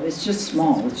 No, it's just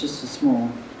small, it's just a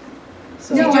small.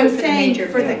 So No, you do it I'm for the saying major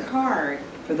for the bit. card.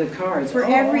 for the cards. For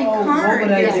every what card,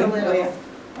 would I there's do? a little.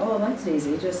 Oh, that's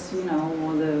easy, just, you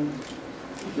know, the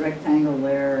rectangle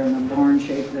there and the barn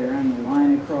shape there and the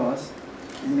line across,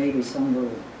 and maybe some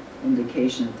little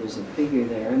indication that there's a figure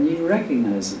there, and you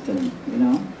recognize it then, you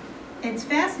know? It's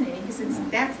fascinating because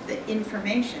that's the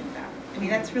information about it. I mean,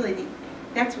 that's really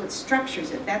that's what structures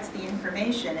it. That's the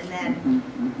information, and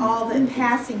then all the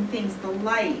passing things, the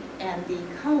light and the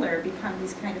color, become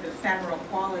these kind of ephemeral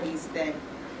qualities that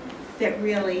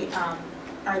really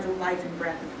are the life and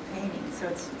breath of the painting. So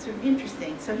it's sort of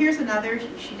interesting. So here's another.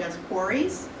 She does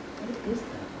quarries. What is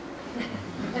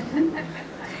that?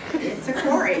 It's a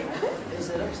quarry. Is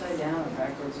it upside down or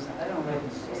backwards? I don't know.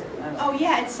 Oh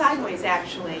yeah, it's sideways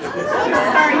actually. Sorry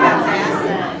about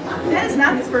that. That is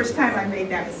not the first time I made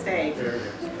that mistake.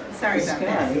 Sorry The about sky,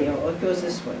 that. you know, it goes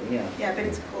this way, yeah. Yeah, but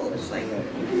it's cool. It's like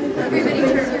Everybody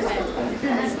turns their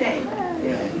head. mistake.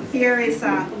 Yeah. Here is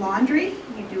laundry.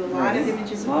 You do a lot of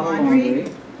images of A lot of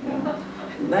laundry. Yeah.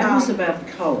 That was about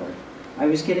color. I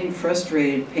was getting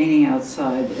frustrated painting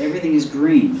outside, but everything is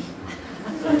green.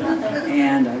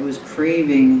 And I was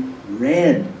craving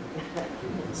red.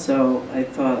 So I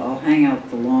thought I'll hang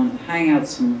out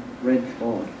some red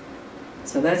cloth.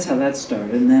 So that's how that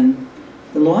started. And then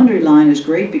the laundry line is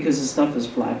great because the stuff is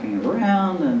flapping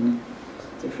around and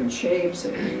different shapes.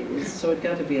 So it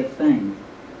got to be a thing.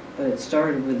 But it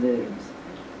started with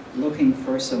looking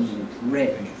for some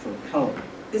red for color.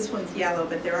 This one's yellow,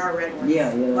 but there are red ones.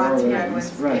 Yeah, Lots of there are red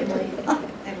ones. Right.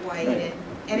 And white. Right.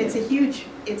 And it's a huge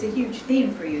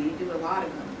theme for you. You do a lot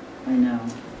of them. I know.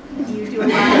 You do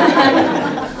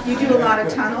a lot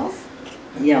of tunnels.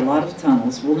 Yeah, a lot of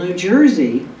tunnels. Well, New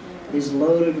Jersey is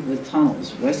loaded with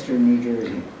tunnels, western New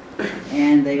Jersey.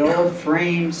 And they all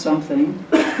frame something,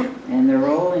 and they're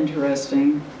all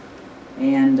interesting.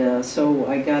 And so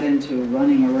I got into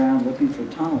running around looking for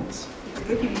tunnels. It's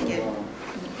good you didn't get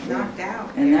knocked out.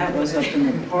 And that was up in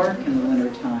the park in the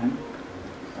wintertime.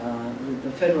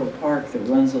 The federal park that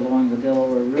runs along the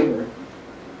Delaware River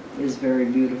is very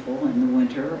beautiful in the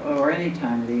winter, or any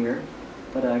time of the year,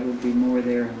 but I would be more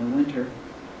there in the winter.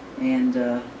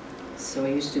 And so I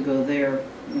used to go there,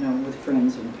 you know, with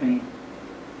friends and paint.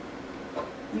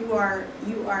 You are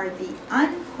the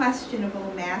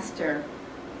unquestionable master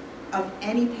of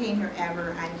any painter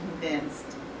ever, I'm convinced,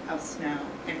 of snow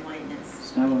and whiteness.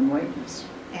 Snow and whiteness.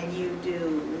 And you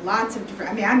do lots of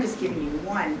different, I mean, I'm just giving you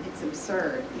one, it's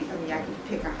absurd. I mean, I could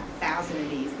pick 1,000 of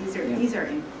these. These are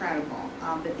incredible.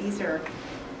 But these are,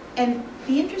 and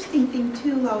the interesting thing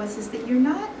too, Lois, is that you're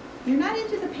not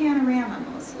into the panorama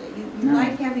mostly. You No.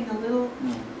 like having a little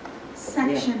No.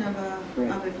 section of a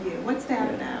Right. view. What's that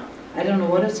Right. about? I don't know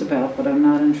what it's about, but I'm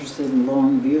not interested in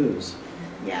long views.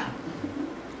 Yeah.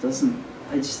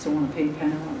 I just don't want to paint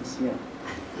panoramas, yeah.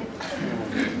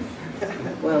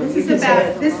 Well, This you is could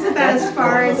say about as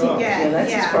far as you get. Yeah,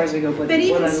 that's as far as I go, but But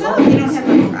even what I so, love you don't is have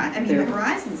a horizon. I mean, the they're-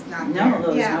 horizon's not there. No,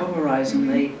 there's Yeah. no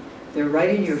horizon. They're right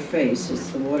in your face. It's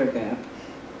the water gap.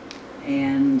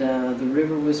 And the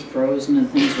river was frozen and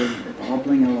things were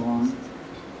bobbling along.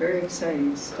 Very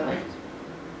exciting stuff.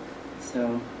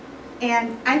 So,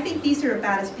 And I think these are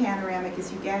about as panoramic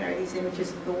as you get, are these images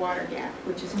of the water gap,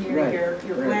 which is near Right, your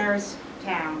right.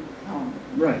 Blairstown home.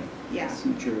 right, Yeah. it's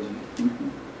New Jersey. Mhm.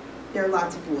 There are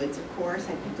lots of woods, of course.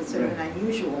 I picked a sort of an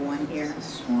unusual one here, It's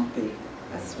a swampy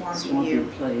a swampy view.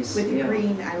 place. With the yeah.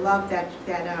 green, I love that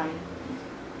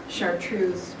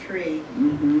chartreuse tree.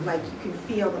 Mhm. Like you can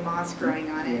feel the moss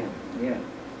growing on it. Yeah, yeah.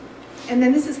 And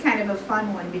then this is kind of a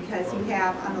fun one because you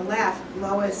have on the left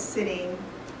Lois sitting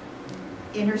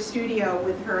in her studio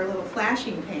with her little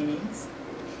flashing paintings,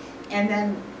 and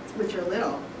then, which are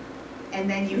little. And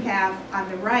then you have on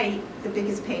the right the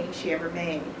biggest painting she ever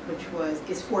made, which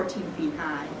is 14 feet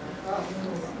high.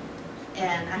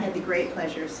 And I had the great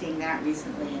pleasure of seeing that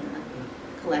recently in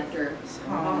a collector's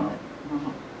home.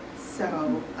 Uh-huh.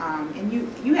 So, and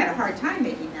you had a hard time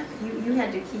making that. You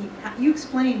had to you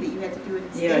explained that you had to do it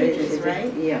in stages,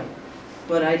 right? Yeah.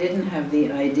 but I didn't have the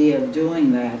idea of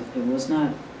doing that. It was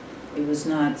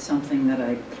not something that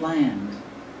I planned.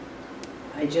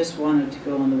 I just wanted to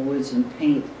go in the woods and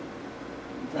paint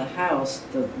the house,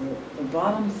 the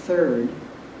bottom third.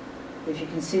 If you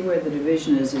can see where the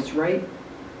division is, it's right.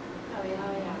 Oh,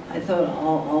 yeah. I thought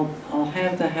I'll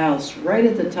have the house right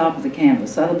at the top of the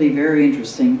canvas. That'll be very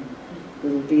interesting.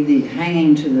 It'll be the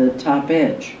hanging to the top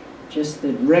edge, just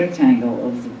the rectangle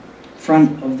of the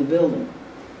front of the building.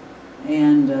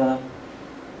 And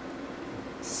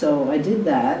so I did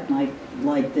that, and I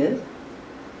liked it.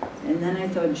 And then I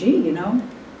thought, gee, you know,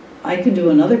 I could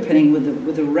do another painting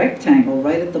with a rectangle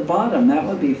right at the bottom. That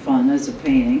would be fun as a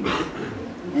painting,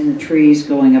 and the trees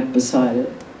going up beside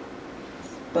it.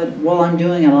 But while I'm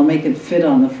doing it, I'll make it fit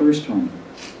on the first one.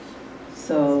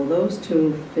 So those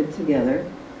two fit together.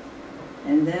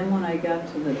 And then when I got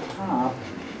to the top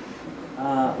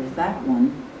of that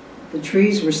one, the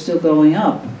trees were still going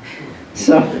up.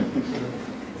 So,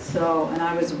 and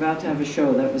I was about to have a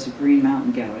show. That was a Green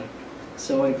Mountain Gallery.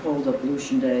 So I called up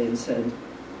Lucian Day and said,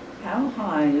 how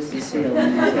high is the ceiling?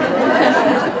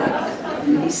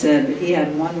 And he said he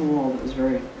had one wall that was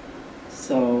very,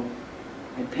 so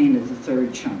I painted the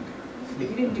third chunk. But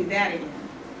you didn't do that again.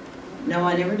 No,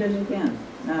 I never did it again,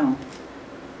 no.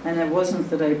 And it wasn't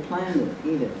that I planned it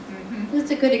either.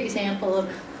 That's a good example of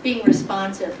being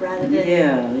responsive rather than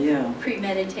Yeah.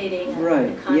 premeditating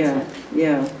Right, a concept.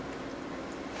 yeah.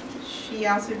 She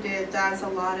also does a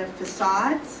lot of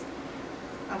facades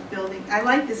of building. I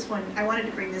like this one. I wanted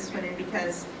to bring this one in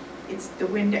because it's the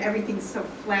window, everything's so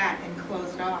flat and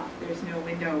closed off. There's no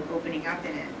window opening up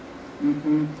in it.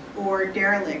 Mm-hmm. Or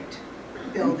derelict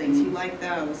buildings, you like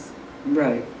those.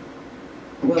 Right.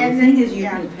 Well, And the then- thing is, you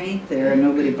yeah. can paint there and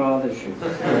nobody bothers you. You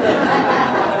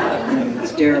know,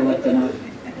 it's derelict enough.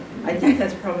 I think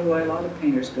that's probably why a lot of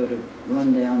painters go to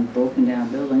run-down, broken-down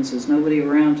buildings. There's nobody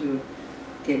around to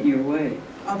get in your way.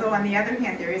 Although on the other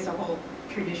hand, there is a whole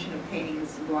tradition of painting the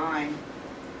sublime,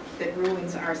 that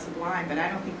ruins are sublime, but I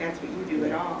don't think that's what you do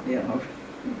at all. Yeah.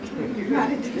 You're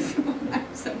not into the sublime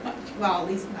so much. Well, at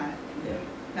least Yeah.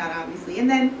 not obviously. And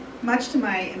then, much to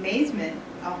my amazement,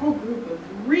 a whole group of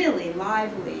really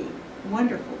lively,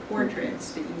 wonderful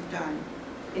portraits that you've done.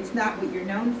 It's not what you're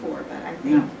known for, but I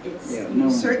think No. it's, Yeah, you no.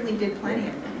 certainly did plenty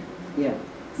of them. Yeah.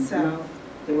 So,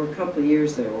 There were a couple of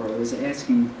years there where I was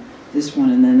asking this one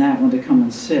and then that one to come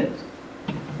and sit.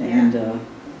 And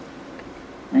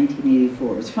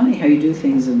 1984. It's funny how you do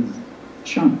things in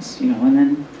chunks, you know, and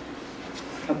then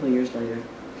a couple of years later,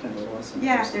 kind of lost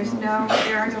interest. yeah, in all of it.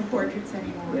 there are no portraits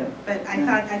anymore. Yeah. But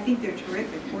Yeah. I think they're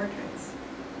terrific portraits.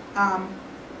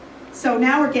 So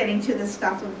now we're getting to the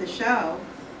stuff of the show.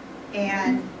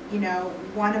 And, you know,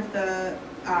 one of the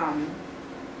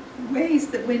ways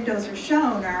that windows are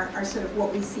shown are sort of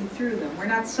what we see through them. We're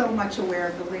not so much aware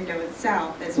of the window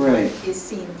itself as Right. what is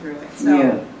seen through it.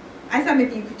 Yeah. So I thought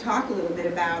maybe you could talk a little bit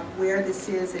about where this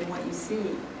is and what you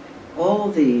see. All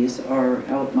of these are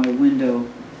out my window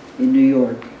in New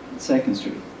York, 2nd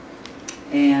Street.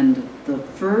 And the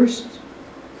first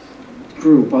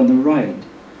group on the right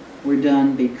were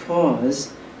done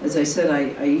because, as I said,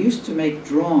 I used to make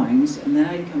drawings and then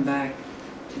I'd come back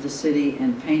to the city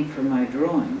and paint for my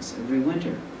drawings every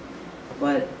winter.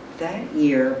 But that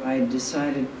year I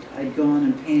decided I'd gone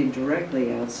and painted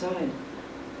directly outside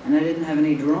and I didn't have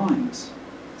any drawings.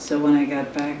 So when I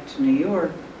got back to New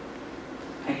York,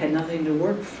 I had nothing to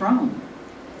work from.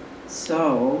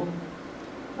 So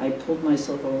I pulled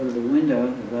myself over to the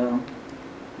window. Well,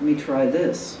 let me try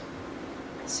this.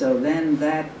 So then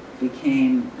that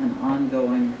became an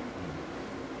ongoing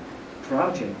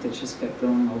project that just kept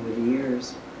going over the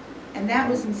years. And that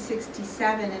was in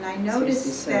 '67, and I noticed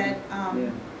 67, that, yeah.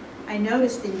 I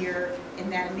noticed in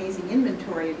that amazing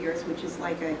inventory of yours, which is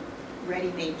like a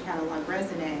ready-made catalog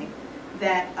raisonné,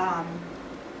 that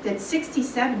that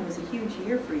 '67 was a huge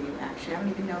year for you, actually. I don't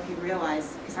even know if you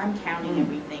realize, because I'm counting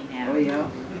everything now. Oh, yeah.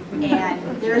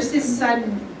 And there's this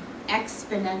sudden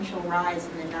exponential rise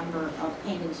in the number of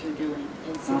paintings you're doing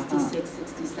in '66,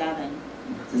 '67.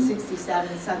 So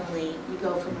 '67, suddenly you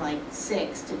go from like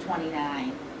 6 to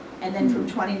 29, and then from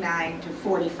 29 to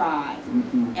 45,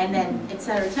 and then et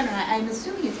cetera, et cetera. I'm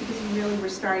assuming it's because you really were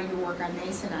starting to work on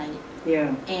Masonite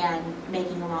Yeah. and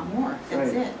making a lot more.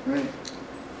 That's Right, it. Right.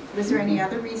 Was there any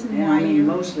other reason And why I mean, you?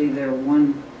 mostly they're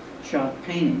one-shot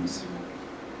paintings.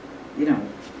 You know,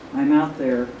 I'm out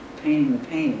there painting the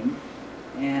painting,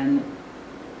 and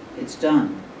it's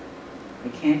done. I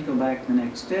can't go back the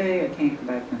next day, I can't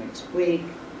go back the next week,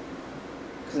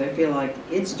 because I feel like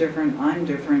it's different, I'm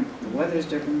different, the weather's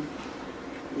different.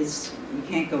 You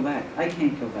can't go back. I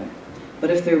can't go back.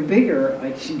 But if they're bigger,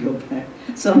 I can go back.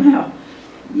 Somehow,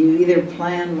 you either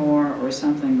plan more or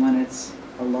something when it's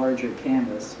a larger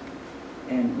canvas.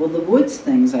 And, well, the woods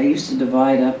things, I used to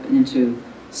divide up into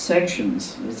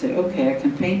sections. I'd say, okay, I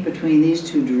can paint between these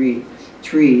two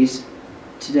trees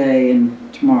today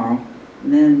and tomorrow,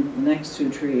 and then the next two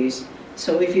trees.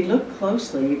 So if you look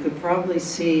closely, you could probably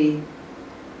see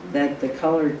that the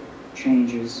color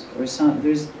changes, or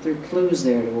there are clues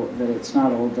there that it's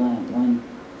not all done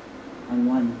on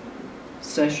one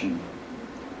session.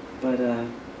 But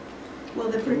well,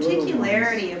 the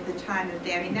particularity of the time of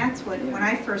day, I mean, that's what, when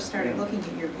I first started looking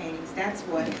at your paintings, that's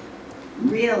what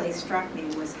really struck me,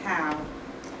 was how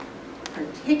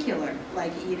particular,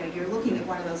 like, you know, you're looking at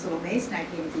one of those little masonite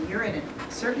paintings and you're in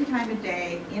a certain time of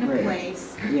day, in a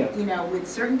place, you know, with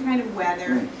certain kind of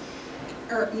weather,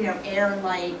 or, you know, air,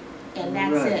 light, and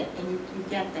that's it, and you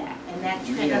get that, and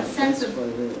that sense of,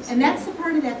 and that's the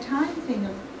part of that time thing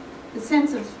of, the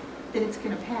sense of that it's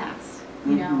going to pass.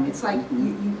 You know, it's like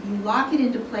you lock it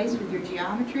into place with your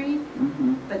geometry,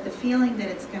 but the feeling that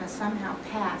it's going to somehow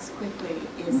pass quickly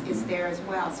is there as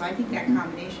well. So I think that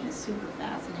combination is super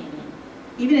fascinating.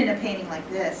 Even in a painting like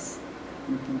this,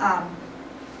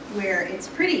 where it's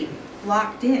pretty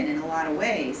locked in a lot of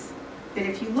ways, but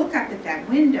if you look up at that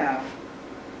window,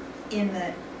 in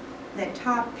that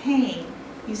top pane,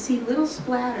 you see little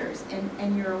splatters,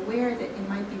 and you're aware that it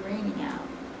might be raining out.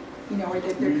 You know, or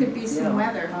that there could be some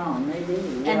weather. Oh, maybe.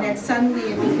 And that suddenly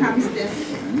it becomes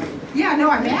this, no,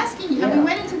 I'm asking you. And we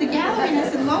went into the gallery and I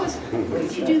said, Lois, why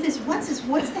did you do this? What's this?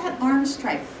 What's that orange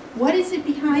stripe? What is it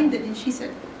behind it? And she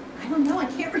said, I don't know, I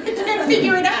can't really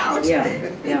figure it out.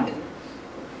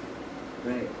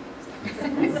 Right.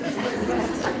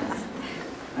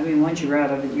 I mean, once you're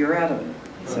out of it, you're out of it.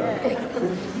 So.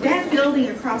 That building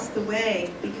across the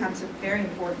way becomes a very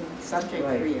important subject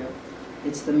for you.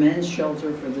 It's the men's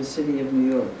shelter for the city of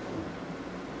New York.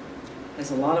 Has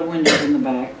a lot of windows in the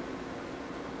back,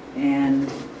 and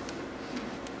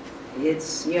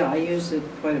it's, I used it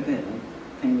quite a bit.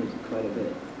 I painted it quite a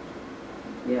bit.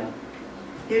 Yeah.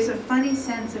 There's a funny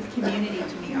sense of community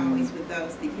to me always with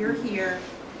those, that you're here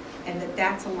and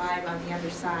that's alive on the other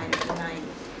side of the night.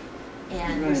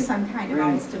 And there's some kind of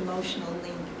almost emotional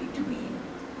link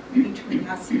between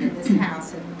us in this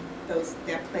house and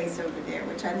that place over there,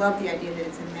 which I love the idea that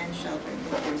it's a men's shelter, and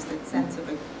that there's that sense of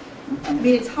I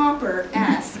mean, it's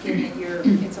Hopper-esque in that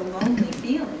it's a lonely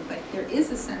feeling, but there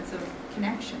is a sense of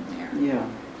connection there. Yeah.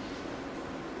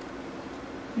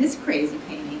 This crazy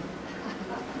painting.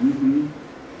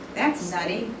 That's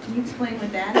nutty. Can you explain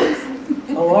what that is?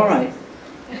 Oh, all right.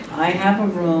 I have a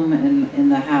room in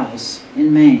the house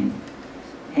in Maine,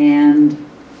 and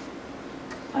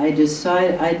I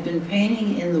decided, I'd been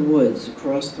painting in the woods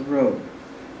across the road,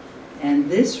 and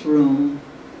this room,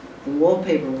 the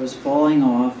wallpaper was falling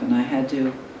off, and I had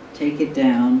to take it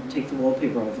down, take the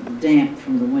wallpaper off, damp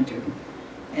from the winter,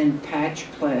 and patch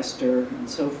plaster and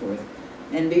so forth.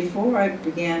 And before I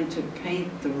began to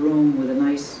paint the room with a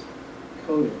nice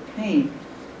coat of paint,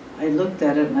 I looked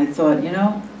at it and I thought, you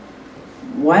know,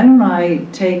 why don't I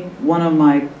take one of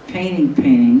my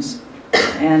paintings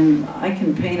and I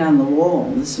can paint on the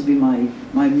wall. This will be my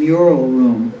mural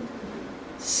room.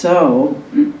 So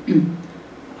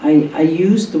I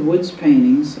used the woods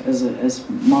paintings as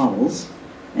models,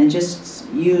 and just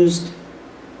used,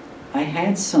 I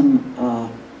had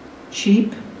some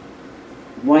cheap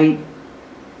white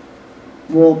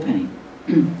wall paint,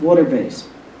 water-based.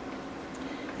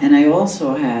 And I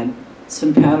also had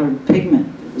some powdered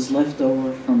pigment that was left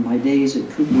over from my days at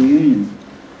Cooper Union.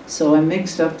 So I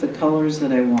mixed up the colors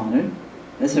that I wanted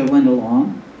as I went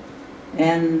along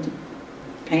and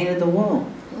painted the wall.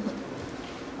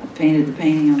 I painted the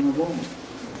painting on the wall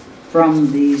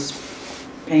from these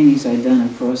paintings I'd done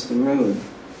across the road.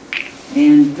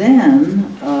 And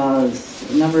then, a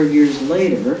number of years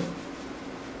later,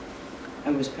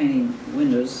 I was painting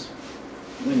windows,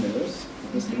 I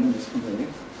guess the windows come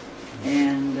later,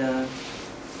 and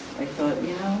I thought,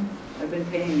 you know, I've been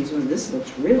painting these windows. This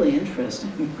looks really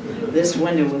interesting. This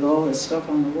window with all this stuff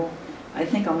on the wall. I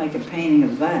think I'll make a painting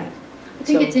of that. I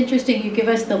think it's interesting you give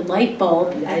us the light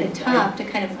bulb at the top to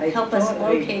kind of help us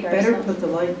locate ourselves. Better put the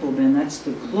light bulb in. That's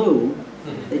the clue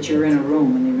that you're in a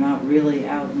room and you're not really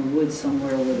out in the woods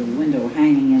somewhere with a window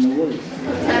hanging in the woods.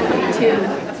 That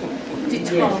would be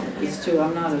too tall. Yeah, it's too.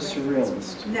 I'm not a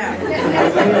surrealist. No.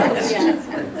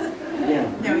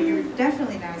 Yeah. No, you're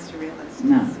definitely not a surrealist.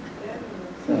 No.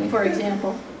 So, For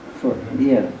example.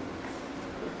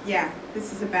 Yeah,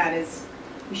 this is about as.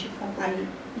 We should probably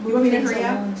You want me to move hurry things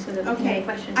up? along so that we can have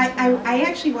questions. I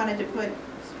actually wanted to put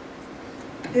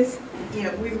this, you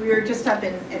know, we were just up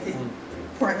at the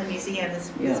Portland Museum, this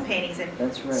Yeah. paintings. And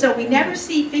That's right. so we never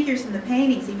see figures in the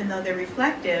paintings, even though they're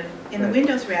reflective, in the Right.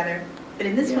 windows rather, but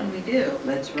in this Yeah. one we do.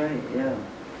 That's right, yeah.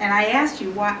 And I asked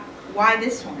you, why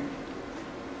this one?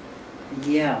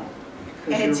 Yeah, And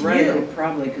because it's you're right, you. I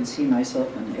probably could see myself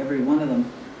in every one of them.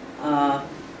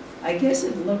 I guess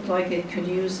it looked like it could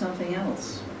use something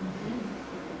else.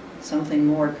 Something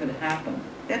more could happen.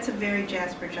 That's a very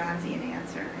Jasper Johnsian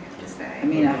answer, I have to say. I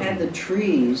mean, I had the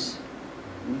trees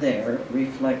there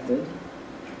reflected,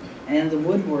 and the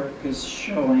woodwork is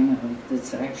showing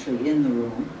that's actually in the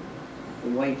room,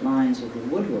 the white lines of the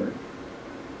woodwork.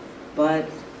 But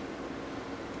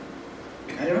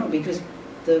I don't know, because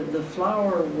the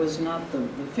flower was not, the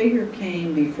figure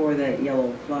came before that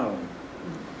yellow flower.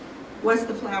 Was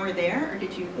the flower there, or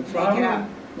did you The make it flower, up?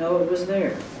 no, it was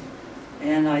there.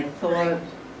 And I thought,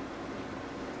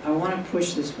 I want to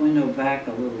push this window back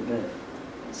a little bit.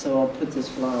 So I'll put this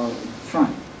flower in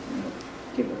front,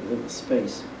 give it a little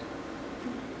space.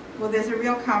 Well, there's a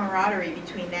real camaraderie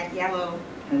between that yellow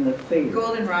And the figure.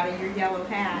 goldenrod and your yellow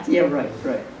hat. Yeah, right.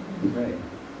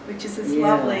 Which is this Yeah.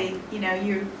 lovely,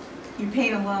 you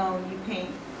paint alone, you paint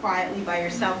quietly by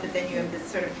yourself, but then you have this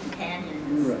sort of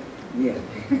companion. Right, yeah.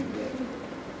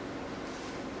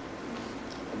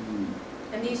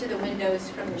 And these are the windows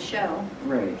from the show,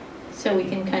 Right. so we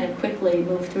can kind of quickly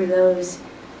move through those,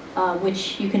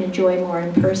 which you can enjoy more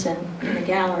in person in the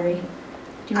gallery.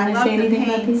 Do you I want to love say anything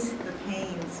about these? the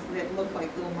panes that look like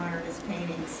little modernist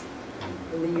paintings.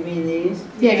 You mean these?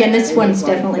 Yeah, again, this They one's look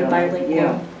like, definitely bilingual.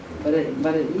 Yeah, but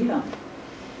yeah,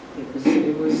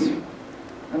 it was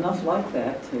enough like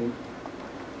that to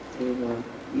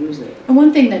use it. And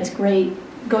one thing that's great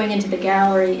going into the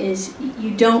gallery is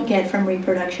you don't get from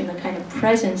reproduction the kind of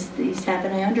presence these have.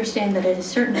 And I understand that at a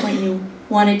certain point you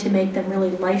wanted to make them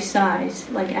really life-size,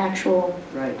 like actual,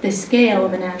 Right. the scale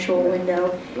of an actual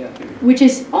window, Yeah. which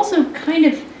is also kind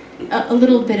of a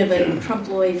little bit of a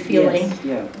trompe-l'oeil feeling. Yes,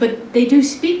 yeah. But they do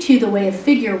speak to you the way a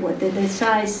figure would, the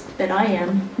size that I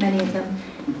am, many of them.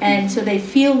 And so they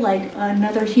feel like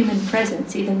another human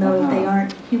presence, even though they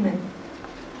aren't human.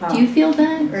 Huh. Do you feel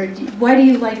that? Or why do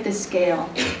you like the scale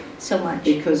so much?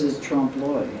 Because it's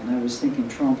trompe-l'oeil, and I was thinking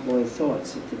trompe-l'oeil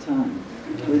thoughts at the time,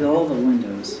 with all the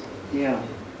windows. Yeah.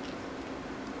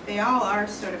 They all are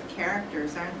sort of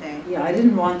characters, aren't they? Yeah, I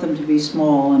didn't want them to be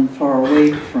small and far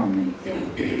away from me.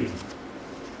 Yeah.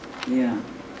 Yeah.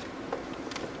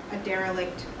 A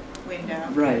derelict window.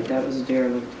 Right, that was a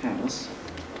derelict house.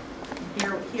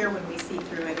 Here when we see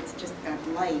through it, it's just got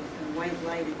light, and white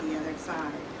light at the other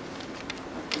side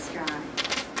of the sky.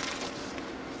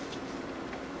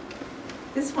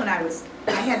 This one I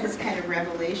had this kind of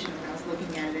revelation when I was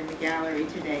looking at it in the gallery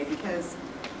today, because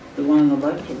The one on the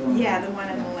left or the one? yeah, the one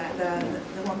on the left,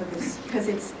 the one with this, because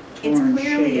it's Torn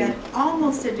clearly shade.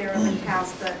 almost a derelict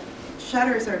house. The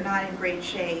shutters are not in great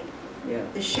shape. Yeah,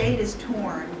 The shade is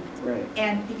torn, right.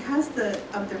 and because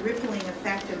of the rippling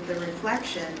effect of the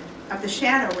reflection, of the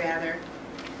shadow rather,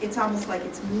 it's almost like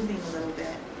it's moving a little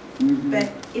bit. Mhm. But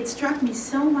it struck me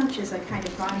so much as a kind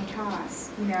of vanitas,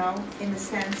 in the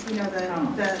sense, the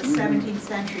Mhm. 17th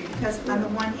century, because on the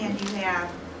one hand you have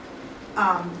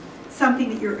something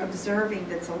that you're observing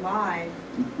that's alive,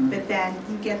 Mhm. but then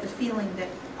you get the feeling that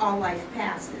all life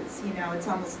passes. It's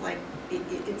almost like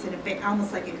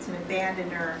almost like it's an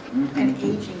abandoner, an Mhm.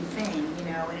 aging thing.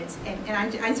 And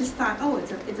I just thought, oh,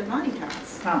 it's a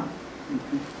vanitas, Huh.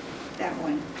 Mhm. that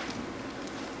one.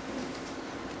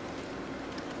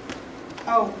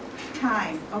 Oh,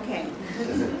 time, okay.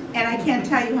 And I can't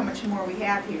tell you how much more we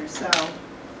have here, so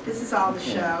this is all the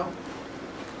Okay. show.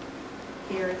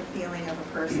 Here, the feeling of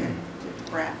a person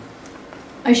with breath.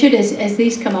 I should, as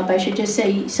these come up, I should just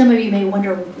say, some of you may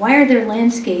wonder, why are there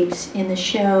landscapes in the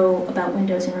show about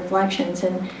windows and reflections?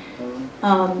 And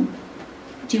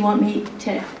do you want me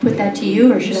to put that to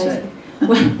you, or should I? say.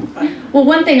 Well,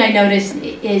 one thing I noticed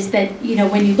is that,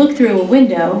 when you look through a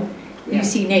window, Yeah. you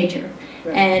see nature.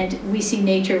 Right. And we see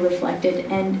nature reflected.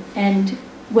 And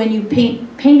when you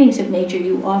paint paintings of nature,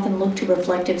 you often look to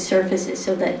reflective surfaces,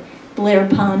 so that Blair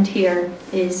Pond here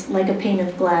is like a pane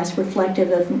of glass, reflective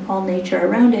of all nature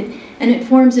around it. And it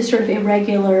forms a sort of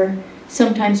irregular,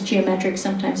 sometimes geometric,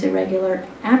 sometimes irregular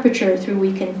aperture through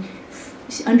we can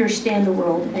understand the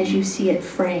world as you see it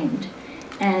framed.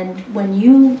 And when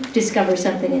you discover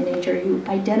something in nature, you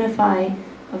identify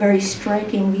a very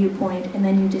striking viewpoint, and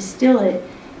then you distill it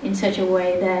in such a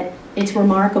way that it's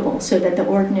remarkable, so that the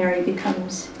ordinary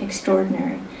becomes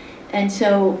extraordinary. And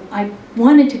so I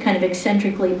wanted to kind of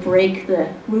eccentrically break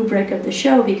the rubric of the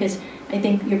show, because I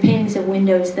think your paintings of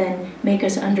windows then make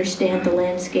us understand the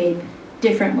landscape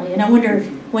differently. And I wonder if,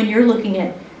 when you're looking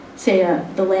at say,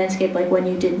 the landscape, like when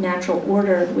you did Natural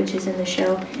Order, which is in the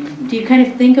show. Mhm. Do you kind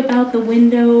of think about the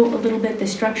window a little bit, the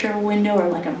structure of a window, or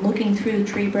like I'm looking through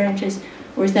tree branches,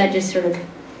 or is that just sort of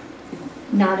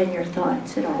not in your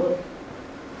thoughts at all?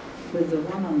 With the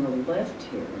one on the left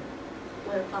here,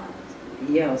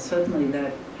 yeah, suddenly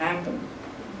that happened.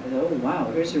 I thought, oh wow,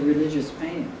 here's a religious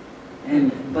painting.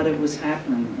 But it was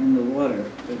happening in the water.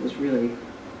 It was really,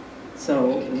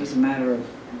 so it was a matter of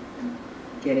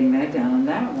getting that down. And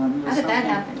that one was How did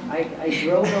that something- happen? I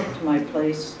drove up to my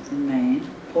place in Maine,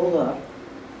 pulled up.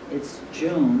 It's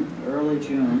June, early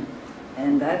June,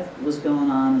 and that was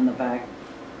going on in the back,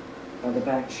 by the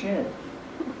back shed.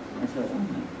 I thought, oh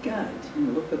my God, you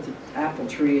know, look what the apple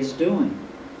tree is doing.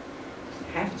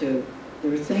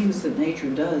 There are things that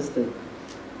nature does that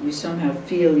you somehow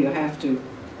feel you have to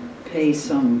pay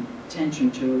some attention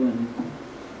to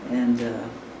and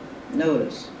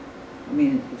notice. I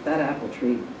mean, if that apple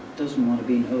tree doesn't want to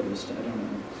be noticed, I don't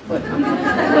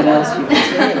know what else you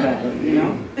can say about it, you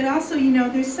know? But also, you know,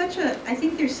 I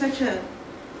think there's such a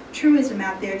truism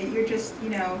out there that you're just, you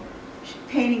know,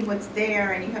 painting what's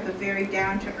there, and you have a very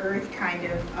down-to-earth kind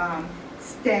of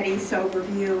steady, sober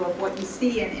view of what you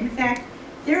see. And in fact,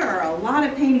 there are a lot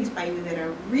of paintings by you that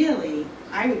are really,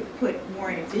 I would put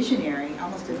more in a visionary,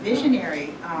 almost a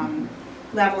visionary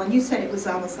level. And you said it was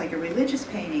almost like a religious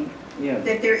painting. Yeah.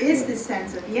 That there is this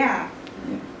sense of,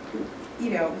 you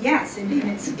know, yes, in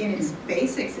its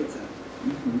basics, it's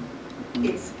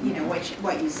it's, you know,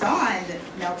 what you saw in the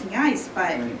melting ice,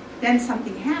 but Right. then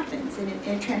something happens and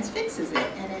it transfixes it,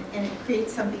 and it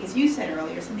creates something, as you said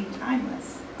earlier, something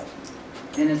timeless.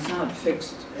 And it's not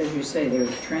fixed, as you say, they're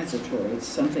transitory. It's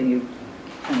something you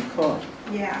kind of caught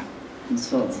Yeah. and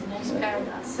saw. It's a nice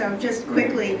paradox. So just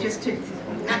quickly, just to,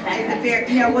 at the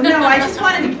very, no, I just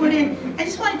wanted to put in, I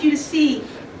just wanted you to see,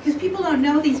 because people don't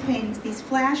know these paintings, these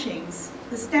flashings,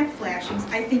 the step flashings,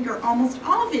 I think are almost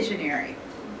all visionary.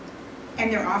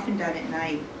 And they're often done at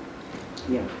night.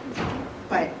 Yeah.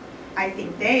 But I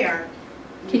think they are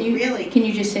really. Can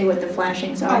you just say what the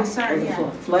flashings are? Oh, sorry, yeah.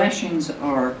 Flashings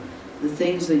are the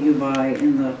things that you buy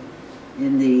in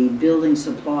the building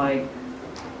supply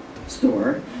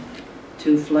store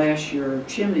to flash your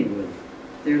chimney with.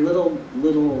 They're little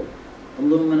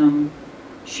aluminum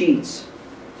sheets,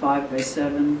 5 by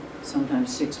 7,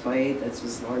 sometimes 6 by 8. That's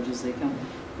as large as they come.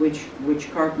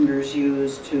 Which carpenters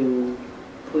use to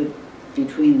put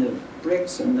between the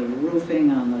bricks and the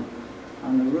roofing on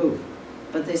the roof.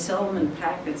 But they sell them in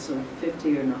packets of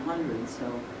 50 and 100,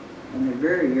 so, and they're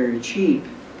very, very cheap.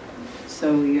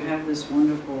 So you have this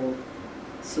wonderful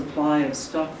supply of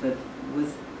stuff that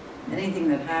with anything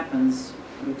that happens,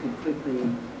 you can quickly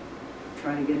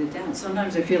try to get it down.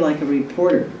 Sometimes I feel like a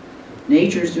reporter.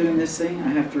 Nature's doing this thing, I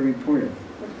have to report it.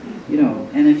 You know,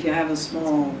 and if you have a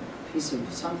small piece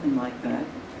of something like that,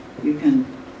 you can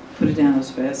put it down as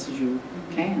fast as you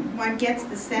can. One gets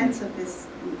the sense of this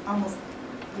almost,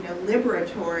 you know,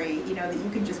 liberatory, you know, that you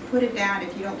can just put it down.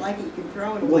 If you don't like it, you can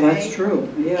throw it away. Well, that's true,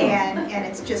 yeah. And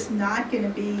it's just not going to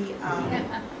be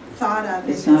thought of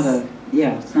It's as not this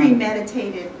it's not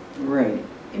premeditated, right,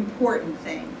 important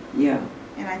thing. yeah.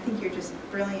 And I think you're just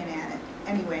brilliant at it.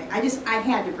 Anyway, I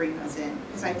had to bring those in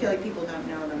because I feel like people don't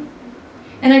know them.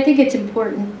 And I think it's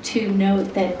important to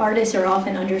note that artists are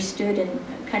often understood in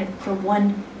kind of for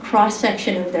one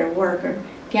cross-section of their work, or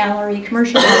gallery,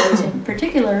 commercial galleries in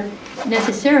particular,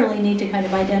 necessarily need to kind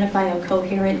of identify a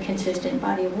coherent, consistent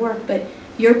body of work, but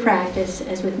your practice,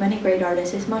 as with many great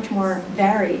artists, is much more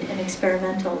varied and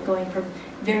experimental, going from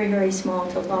very, very small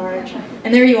to large.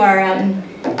 And there you are out in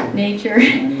nature. On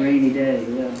a rainy day,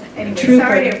 yeah. Anyway, Trooper.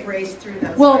 sorry to have raced through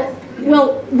those.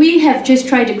 Well, we have just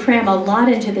tried to cram a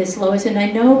lot into this, Lois, and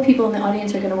I know people in the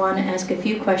audience are going to want to ask a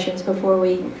few questions before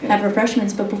we have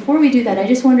refreshments, but before we do that, I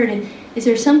just wondered, is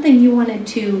there something you wanted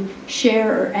to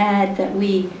share or add that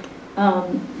we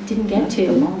didn't get to?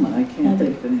 At the moment, I can't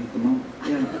think of any at the moment,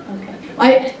 yeah. Okay.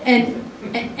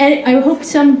 And I hope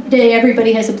someday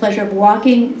everybody has the pleasure of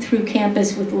walking through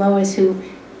campus with Lois, who,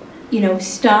 you know,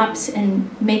 stops and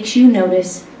makes you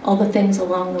notice all the things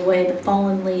along the way, the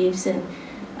fallen leaves, and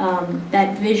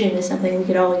that vision is something we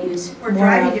could all use Or more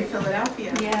driving of. to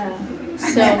Philadelphia. Yeah.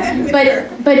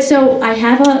 So, but so I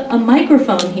have a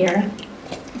microphone here.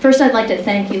 First, I'd like to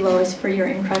thank you, Lois, for your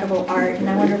incredible art, and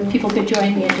I wonder if people could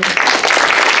join me and just.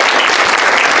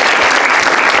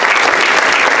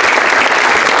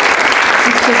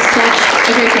 It's just such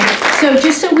a great thing. So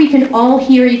just so we can all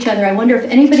hear each other, I wonder if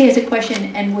anybody has a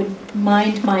question and would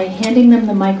mind my handing them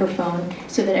the microphone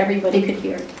so that everybody could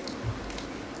hear. Then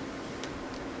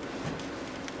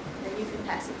you can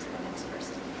pass it to the next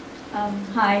person.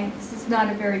 Hi, this is not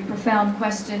a very profound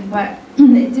question, but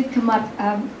it did come up.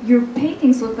 Your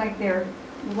paintings look like they're,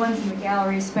 the ones in the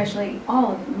gallery especially,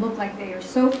 all of them look like they are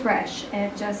so fresh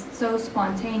and just so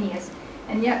spontaneous.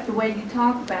 And yet the way you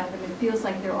talk about them, it feels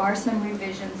like there are some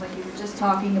revisions, like you were just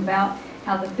talking about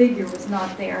how the figure was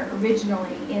not there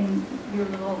originally in your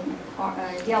little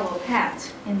yellow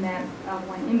hat in that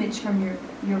one image from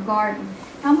your garden.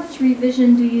 How much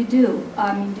revision do you do?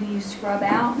 I mean, do you scrub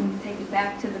out and take it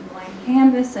back to the blank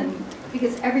canvas? And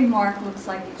because every mark looks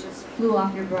like it just flew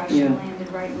off your brush and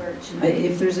landed right where it should be.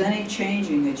 If there's any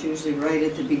changing, it's usually right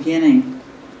at the beginning.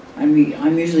 I'm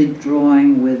usually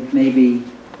drawing with maybe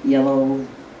yellow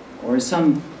or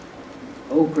some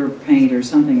ochre paint or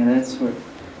something of that sort.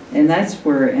 And that's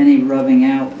where any rubbing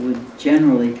out would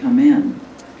generally come in.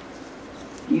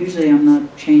 Usually I'm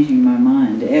not changing my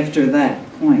mind after that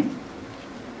point.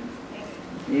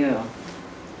 Yeah.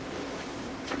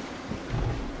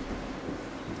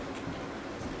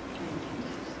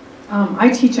 I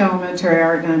teach elementary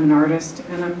art and I'm an artist,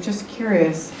 and I'm just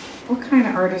curious, what kind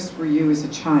of artist were you as a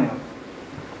child?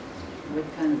 What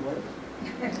kind of what?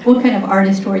 What kind of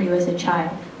artist were you as a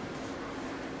child?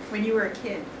 When you were a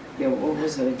kid. Yeah, what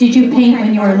was it? Did you paint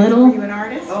when you were little? Were you an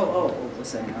artist? Oh,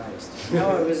 was I an artist? No,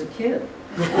 I was a kid.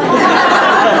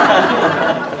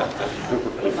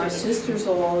 My sisters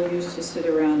all used to sit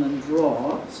around and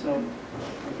draw, so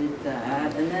I did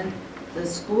that. And then the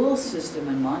school system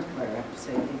in Montclair, I have to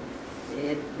say,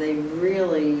 they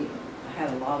really had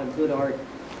a lot of good art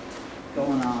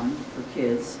going on for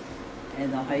kids.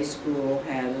 And the high school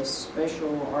had a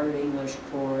special art English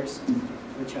course,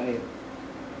 which I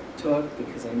took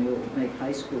because I knew it would make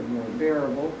high school more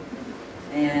bearable.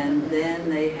 And then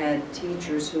they had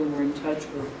teachers who were in touch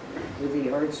with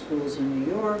the art schools in New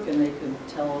York, and they could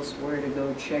tell us where to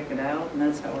go check it out. And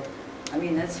that's how,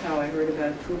 that's how I heard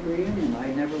about Cooper Union. I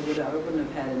wouldn't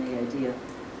have had any idea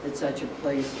that such a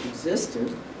place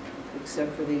existed,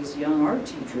 except for these young art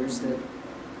teachers that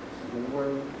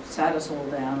sat us all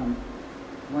down and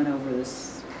went over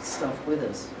this stuff with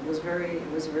us. It was a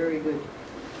very good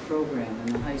program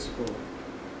in the high school,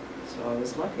 so I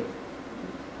was lucky.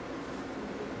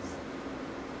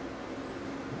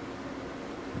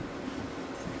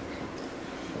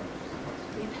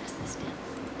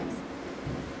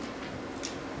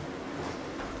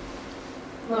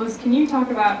 Lois, can you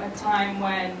talk about a time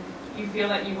when you feel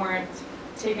that you weren't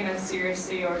taken as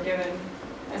seriously or given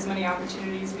as many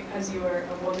opportunities because you were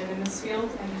a woman in this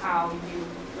field, and how you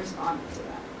responded to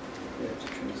that?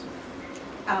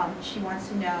 She wants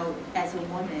to know, as a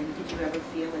woman, did you ever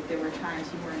feel like there were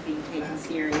times you weren't being taken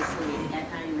seriously, and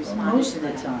how you responded to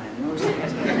that? Most of the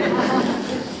time.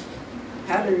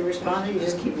 How do you respond? You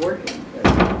just keep working.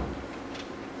 But,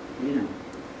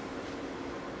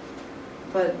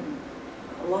 But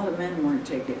a lot of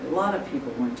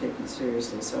people weren't taken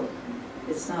seriously, so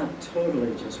it's not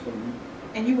totally just women.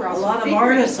 And you were also a lot of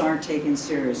artists aren't taken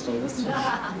seriously.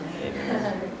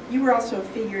 You were also a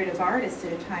figurative artist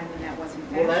at a time when that wasn't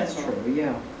fashionable. Well, that's true.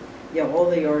 Yeah, yeah. All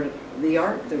the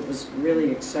art that was really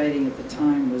exciting at the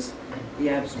time was the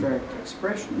abstract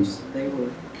expressionists. They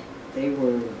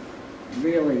were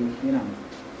really,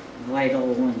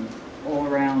 vital, and all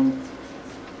around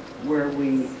where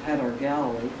we had our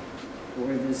gallery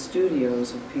were the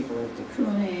studios of people like de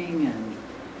Kooning and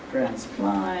Franz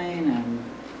Klein and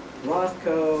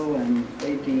Rothko, and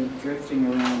they'd be drifting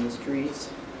around the streets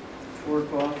to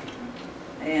work off.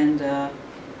 And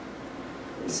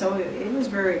so it was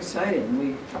very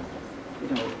exciting.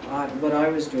 What I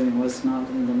was doing was not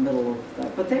in the middle of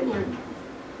that, but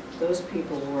those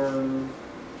people were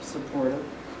supportive.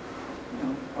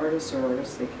 Artists are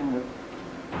artists. They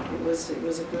it was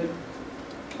a good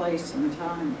place and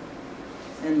time.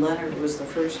 And Leonard was the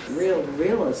first real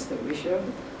realist that we showed.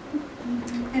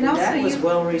 And also that was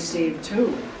well received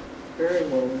too, very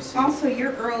well received. Also,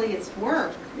 your earliest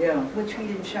work, yeah, which we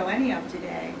didn't show any of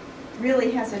today,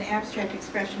 really has an abstract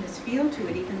expressionist feel to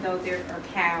it, even though there are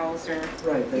cows or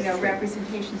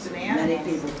representations of animals.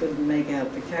 Many people couldn't make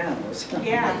out the cows.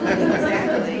 Yeah,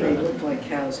 exactly. They looked like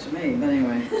cows to me, but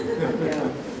anyway.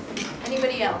 Yeah.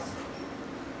 Anybody else?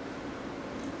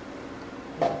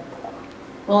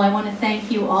 Well, I want to thank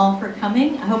you all for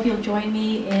coming. I hope you'll join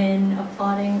me in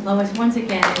applauding Lois once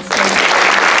again.